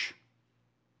church.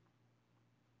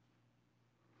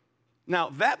 Now,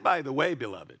 that, by the way,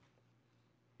 beloved,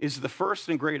 is the first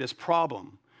and greatest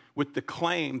problem with the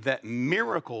claim that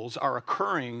miracles are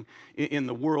occurring in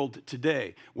the world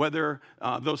today. Whether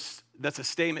that's a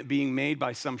statement being made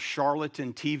by some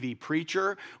charlatan TV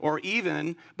preacher or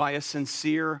even by a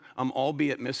sincere,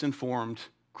 albeit misinformed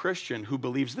Christian who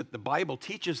believes that the Bible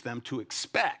teaches them to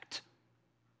expect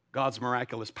God's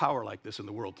miraculous power like this in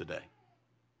the world today.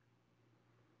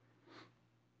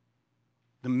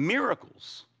 The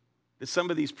miracles that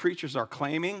some of these preachers are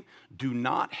claiming do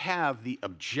not have the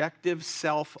objective,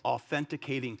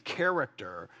 self-authenticating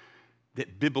character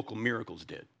that biblical miracles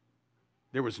did.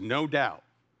 There was no doubt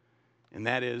And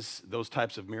that is those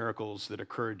types of miracles that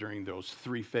occurred during those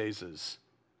three phases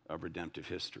of redemptive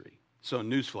history. So,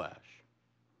 newsflash.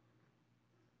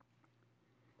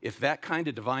 If that kind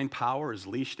of divine power is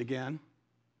leashed again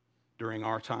during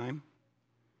our time,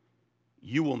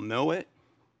 you will know it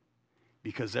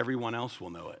because everyone else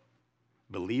will know it,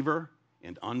 believer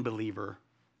and unbeliever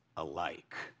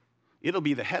alike. It'll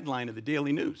be the headline of the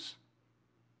daily news.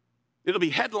 It'll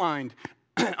be headlined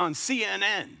on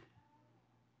CNN.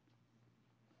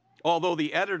 Although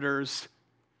the editors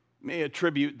may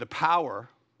attribute the power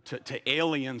to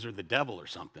aliens or the devil or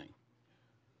something,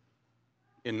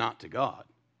 and not to God.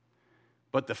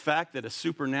 But the fact that a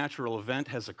supernatural event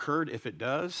has occurred, if it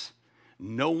does,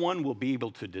 no one will be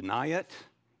able to deny it,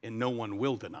 and no one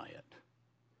will deny it.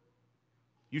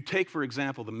 You take, for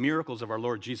example, the miracles of our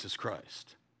Lord Jesus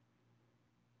Christ.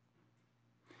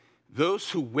 Those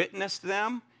who witnessed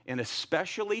them, and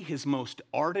especially his most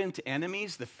ardent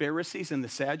enemies, the Pharisees and the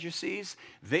Sadducees,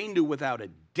 they knew without a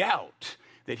doubt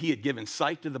that he had given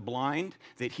sight to the blind,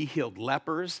 that he healed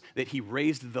lepers, that he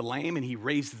raised the lame, and he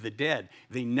raised the dead.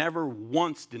 They never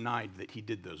once denied that he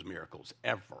did those miracles,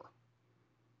 ever.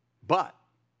 But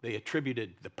they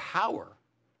attributed the power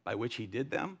by which he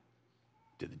did them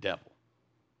to the devil.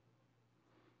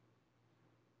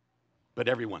 But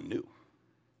everyone knew.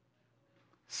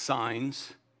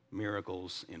 Signs,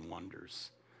 miracles, and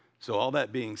wonders. So all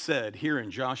that being said, here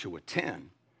in Joshua 10,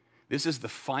 this is the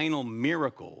final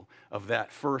miracle of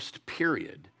that first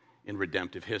period in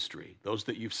redemptive history. Those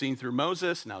that you've seen through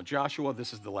Moses, now Joshua,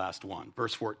 this is the last one.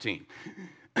 Verse 14.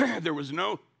 There was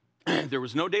no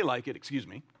day like it,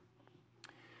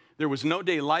 There was no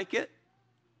day like it,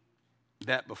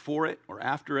 that before it or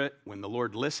after it, when the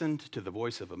Lord listened to the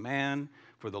voice of a man,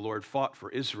 for the Lord fought for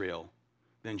Israel.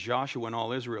 Then Joshua and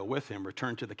all Israel with him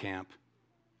returned to the camp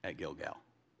at Gilgal.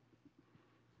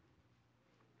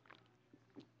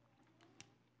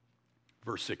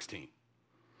 Verse 16.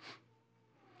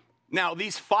 Now,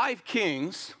 these 5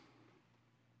 kings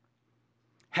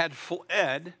had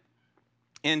fled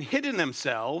and hidden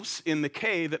themselves in the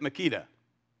cave at Makkedah.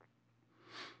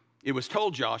 It was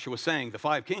told Joshua, saying, the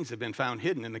 5 kings have been found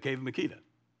hidden in the cave of Makkedah.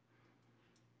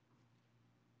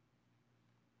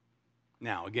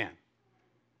 Now, again,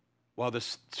 while the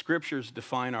scriptures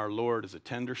define our Lord as a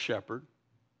tender shepherd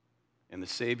and the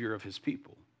Savior of his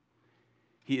people,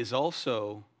 he is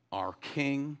also our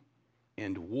king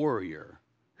and warrior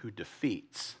who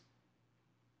defeats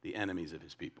the enemies of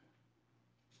his people.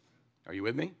 Are you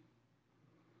with me?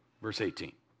 Verse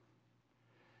 18.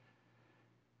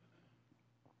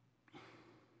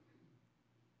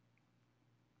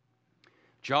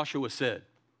 Joshua said,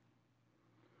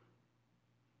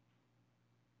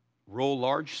 roll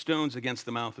large stones against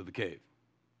the mouth of the cave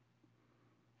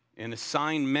and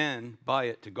assign men by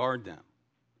it to guard them.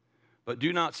 But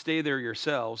do not stay there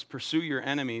yourselves. Pursue your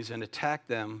enemies and attack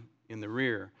them in the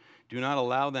rear. Do not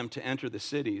allow them to enter the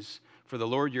cities, for the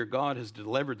Lord your God has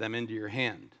delivered them into your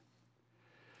hand.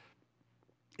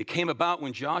 It came about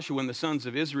when Joshua and the sons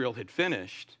of Israel had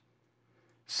finished,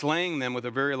 slaying them with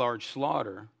a very large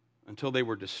slaughter, until they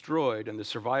were destroyed, and the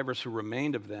survivors who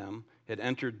remained of them had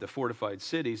entered the fortified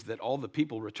cities, that all the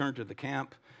people returned to the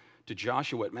camp to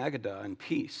Joshua at Makkedah in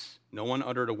peace. No one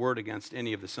uttered a word against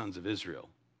any of the sons of Israel.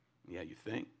 Yeah, you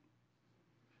think?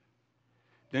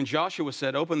 Then Joshua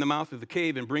said, open the mouth of the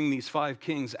cave and bring these 5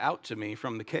 kings out to me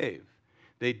from the cave.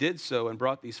 They did so and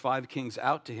brought these 5 kings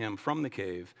out to him from the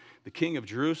cave, the king of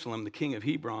Jerusalem, the king of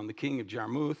Hebron, the king of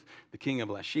Jarmuth, the king of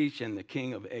Lachish, and the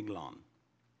king of Eglon.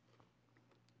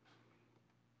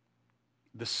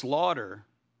 The slaughter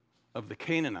of the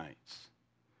Canaanites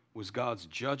was God's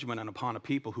judgment upon a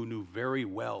people who knew very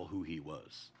well who he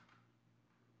was.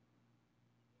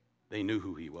 They knew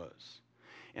who he was,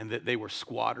 and that they were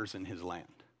squatters in his land.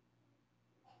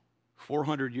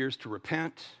 400 years to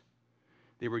repent.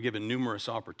 They were given numerous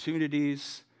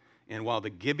opportunities, and while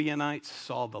the Gibeonites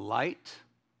saw the light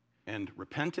and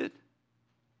repented,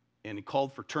 and he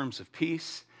called for terms of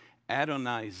peace,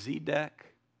 Adonizedek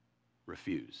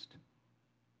refused.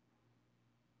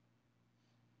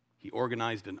 He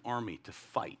organized an army to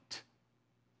fight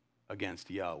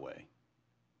against Yahweh,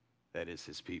 that is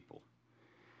his people.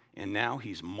 And now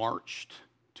he's marched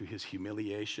to his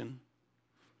humiliation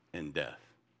and death.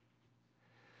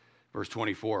 Verse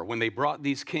 24, when they brought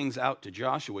these kings out to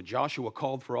Joshua, Joshua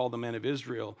called for all the men of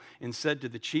Israel and said to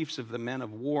the chiefs of the men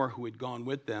of war who had gone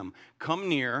with them, come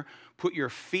near, put your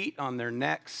feet on their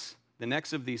necks, the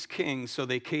necks of these kings. So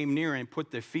they came near and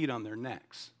put their feet on their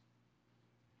necks.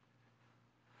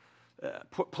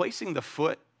 Placing the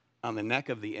foot on the neck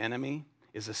of the enemy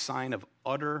is a sign of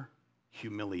utter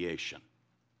humiliation.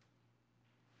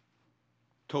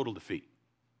 Total defeat.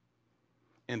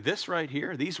 And this right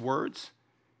here, these words,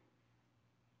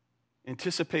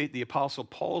 anticipate the Apostle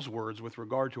Paul's words with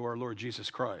regard to our Lord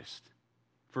Jesus Christ.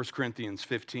 1 Corinthians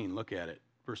 15, look at it,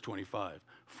 verse 25.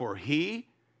 For he,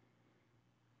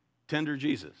 tender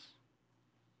Jesus,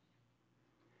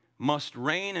 must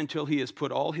reign until he has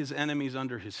put all his enemies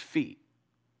under his feet.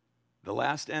 The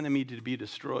last enemy to be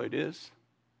destroyed is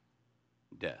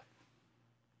death.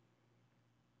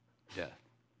 Death.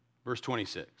 Verse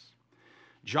 26.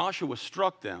 Joshua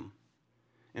struck them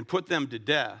and put them to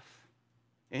death,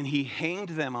 and he hanged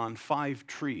them on 5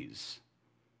 trees.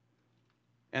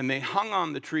 And they hung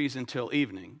on the trees until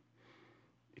evening.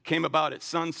 It came about at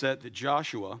sunset that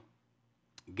Joshua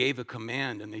gave a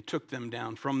command, and they took them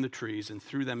down from the trees and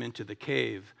threw them into the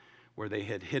cave where they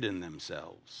had hidden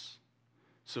themselves.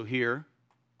 So here,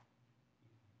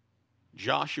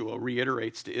 Joshua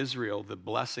reiterates to Israel the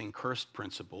blessing cursed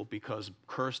principle, because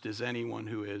cursed is anyone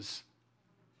who is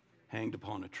hanged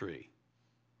upon a tree.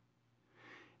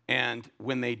 And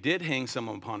when they did hang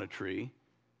someone upon a tree,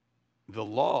 the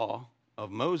law of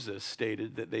Moses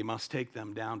stated that they must take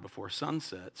them down before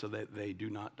sunset so that they do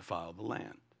not defile the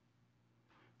land.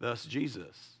 Thus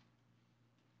Jesus,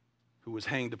 who was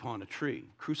hanged upon a tree,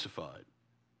 crucified,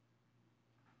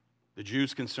 the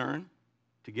Jews' concern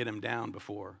to get him down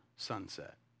before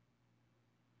sunset,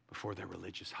 before their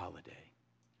religious holiday.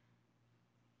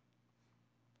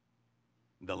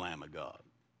 The Lamb of God,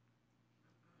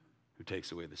 who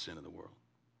takes away the sin of the world.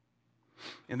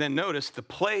 And then notice the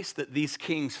place that these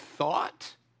kings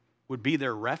thought would be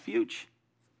their refuge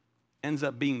ends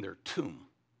up being their tomb.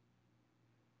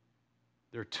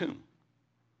 Their tomb.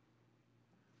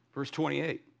 Verse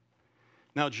 28.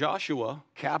 Now Joshua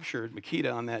captured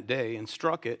Makkedah on that day and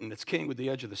struck it and its king with the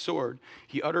edge of the sword.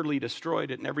 He utterly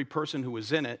destroyed it and every person who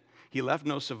was in it. He left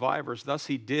no survivors. Thus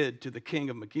he did to the king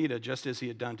of Makkedah just as he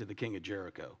had done to the king of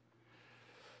Jericho.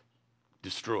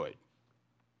 Destroyed.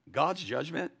 God's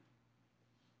judgment,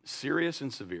 serious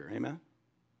and severe. Amen?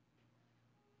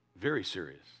 Very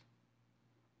serious.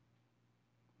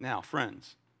 Now,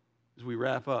 friends, as we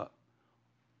wrap up,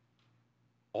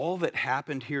 all that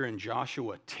happened here in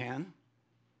Joshua 10,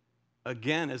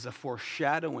 again, is a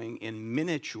foreshadowing in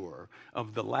miniature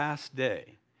of the last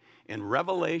day. In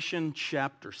Revelation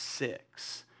chapter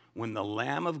 6, when the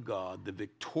Lamb of God, the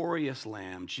victorious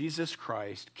Lamb, Jesus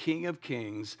Christ, King of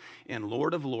Kings and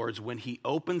Lord of Lords, when he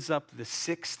opens up the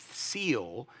 6th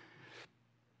seal,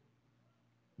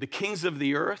 the kings of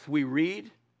the earth, we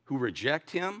read, who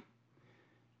reject him,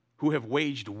 who have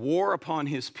waged war upon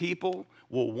his people,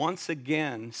 will once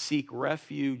again seek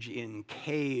refuge in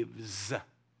caves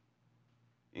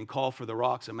and call for the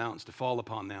rocks and mountains to fall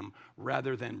upon them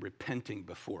rather than repenting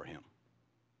before him.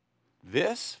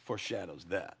 This foreshadows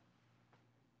that.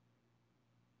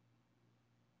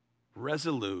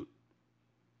 Resolute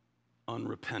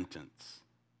unrepentance,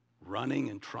 running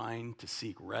and trying to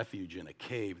seek refuge in a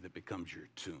cave that becomes your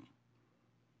tomb.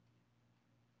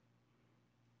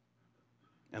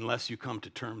 Unless you come to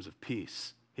terms of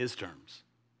peace, his terms,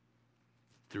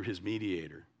 through his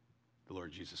mediator, the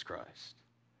Lord Jesus Christ.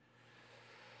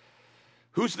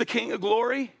 Who's the King of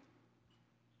glory?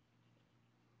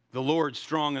 The Lord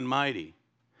strong and mighty.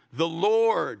 The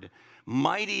Lord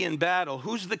mighty in battle.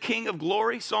 Who's the King of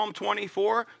glory? Psalm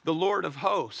 24, the Lord of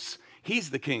hosts. He's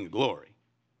the King of glory,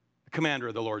 the commander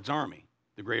of the Lord's army,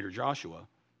 the greater Joshua,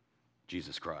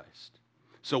 Jesus Christ.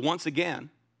 So once again,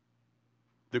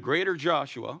 the greater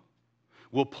Joshua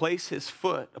will place his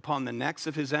foot upon the necks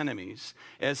of his enemies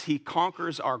as he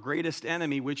conquers our greatest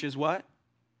enemy, which is what?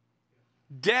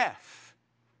 Death.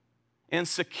 And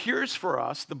secures for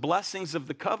us the blessings of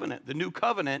the covenant, the new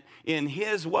covenant, in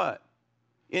his what?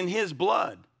 In his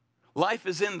blood. Life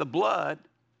is in the blood.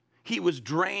 He was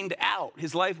drained out.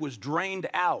 His life was drained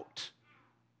out,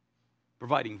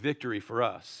 providing victory for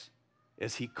us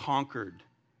as he conquered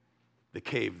the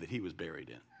cave that he was buried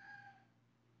in.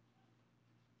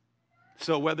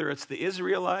 So whether it's the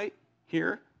Israelite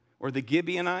here or the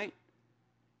Gibeonite,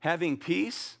 having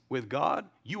peace with God,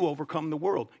 you overcome the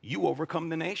world. You overcome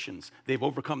the nations. They've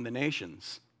overcome the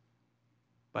nations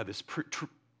by this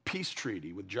peace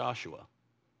treaty with Joshua.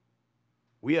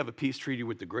 We have a peace treaty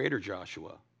with the greater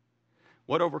Joshua.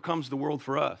 What overcomes the world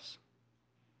for us?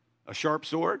 A sharp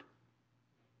sword?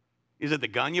 Is it the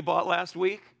gun you bought last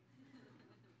week?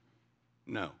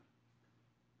 No.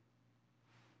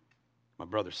 My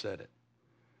brother said it.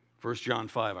 1 John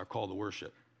 5, our call to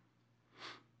worship.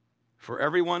 For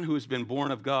everyone who has been born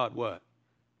of God, what?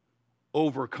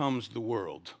 Overcomes the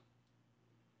world.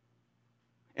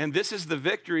 And this is the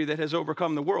victory that has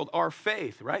overcome the world, our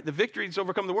faith, right? The victory that's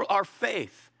overcome the world, our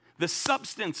faith. the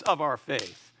substance of our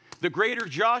faith, the greater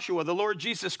Joshua, the Lord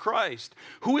Jesus Christ.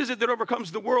 Who is it that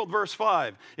overcomes the world, verse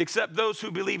 5, except those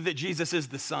who believe that Jesus is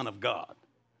the Son of God?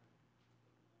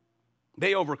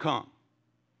 They overcome.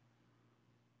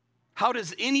 How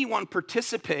does anyone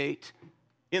participate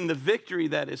in the victory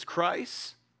that is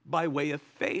Christ? By way of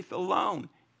faith alone,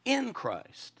 in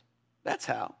Christ. That's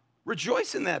how.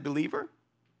 Rejoice in that, believer.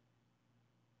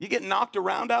 You get knocked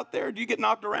around out there? Do you get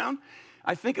knocked around?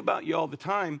 I think about you all the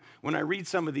time when I read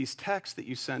some of these texts that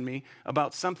you send me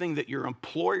about something that your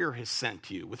employer has sent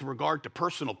to you with regard to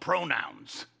personal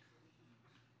pronouns.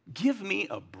 Give me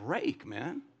a break,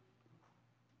 man.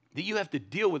 That you have to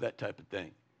deal with that type of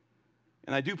thing.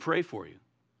 And I do pray for you.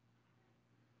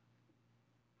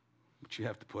 But you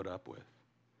have to put up with.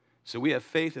 So we have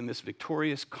faith in this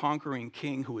victorious, conquering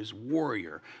King who is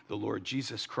warrior, the Lord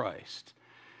Jesus Christ.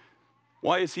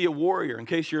 Why is he a warrior, in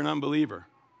case you're an unbeliever?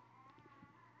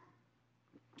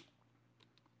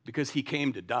 Because he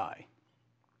came to die.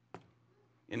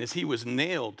 And as he was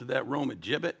nailed to that Roman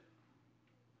gibbet,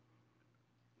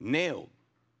 nailed,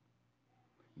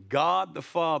 God the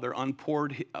Father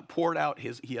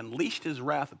he unleashed his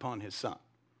wrath upon his Son.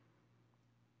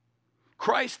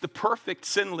 Christ, the perfect,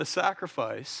 sinless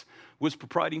sacrifice, was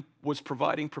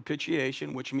providing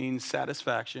propitiation, which means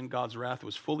satisfaction. God's wrath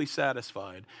was fully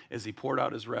satisfied as he poured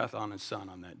out his wrath on his Son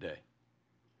on that day.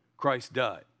 Christ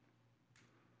died,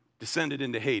 descended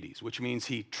into Hades, which means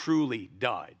he truly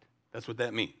died. That's what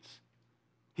that means.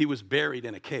 He was buried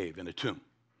in a cave, in a tomb.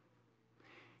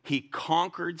 He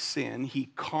conquered sin, he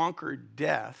conquered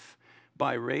death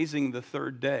by raising the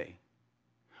third day.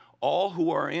 All who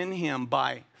are in him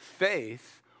by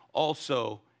faith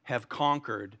also have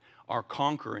conquered, are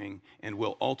conquering, and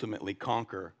will ultimately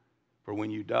conquer. For when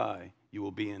you die, you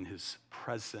will be in his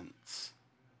presence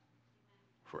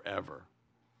forever.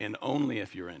 And only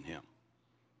if you're in him.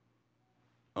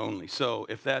 Only. So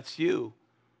if that's you,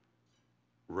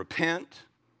 repent.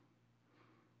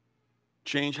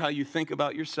 Change how you think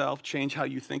about yourself. Change how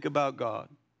you think about God.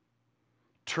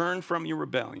 Turn from your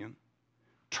rebellion.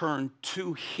 Turn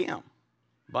to him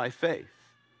by faith,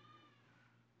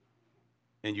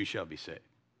 and you shall be saved.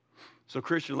 So,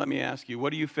 Christian, let me ask you,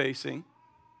 what are you facing?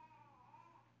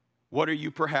 What are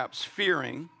you perhaps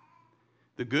fearing?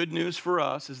 The good news for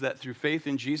us is that through faith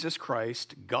in Jesus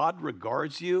Christ, God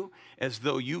regards you as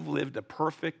though you've lived a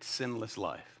perfect, sinless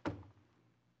life.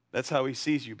 That's how he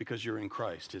sees you, because you're in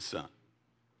Christ, his Son.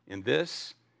 In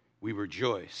this, we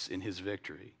rejoice in his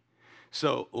victory.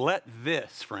 So let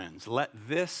this, friends, let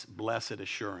this blessed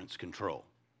assurance control.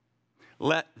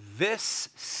 Let this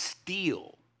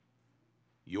steel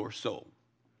your soul.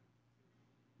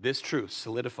 This truth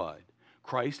solidified.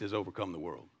 Christ has overcome the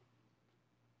world.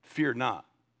 Fear not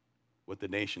what the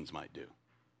nations might do.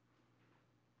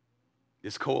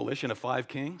 This coalition of 5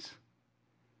 kings,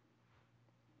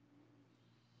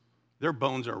 their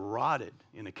bones are rotted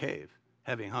in a cave,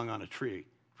 having hung on a tree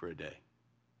for a day.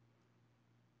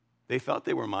 They thought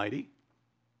they were mighty.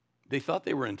 They thought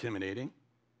they were intimidating.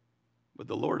 But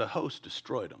the Lord of hosts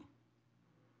destroyed them.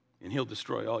 And he'll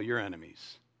destroy all your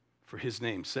enemies for his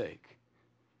name's sake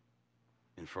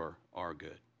and for our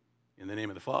good. In the name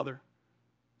of the Father,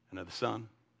 and of the Son,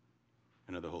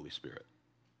 and of the Holy Spirit.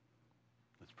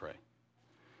 Let's pray.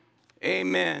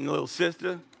 Amen, little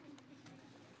sister.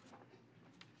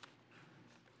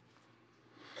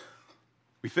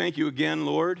 We thank you again,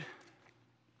 Lord,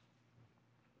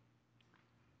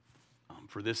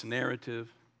 for this narrative,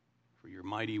 for your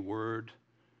mighty word,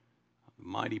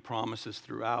 mighty promises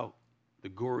throughout, the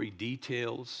gory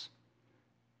details,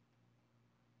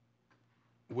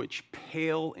 which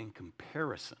pale in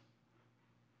comparison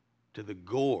to the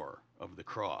gore of the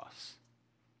cross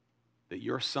that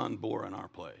your Son bore in our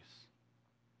place,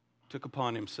 took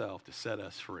upon himself to set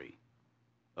us free,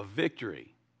 a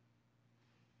victory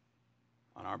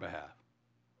on our behalf.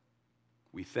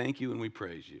 We thank you and we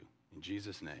praise you. In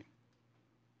Jesus' name.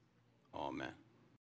 Amen.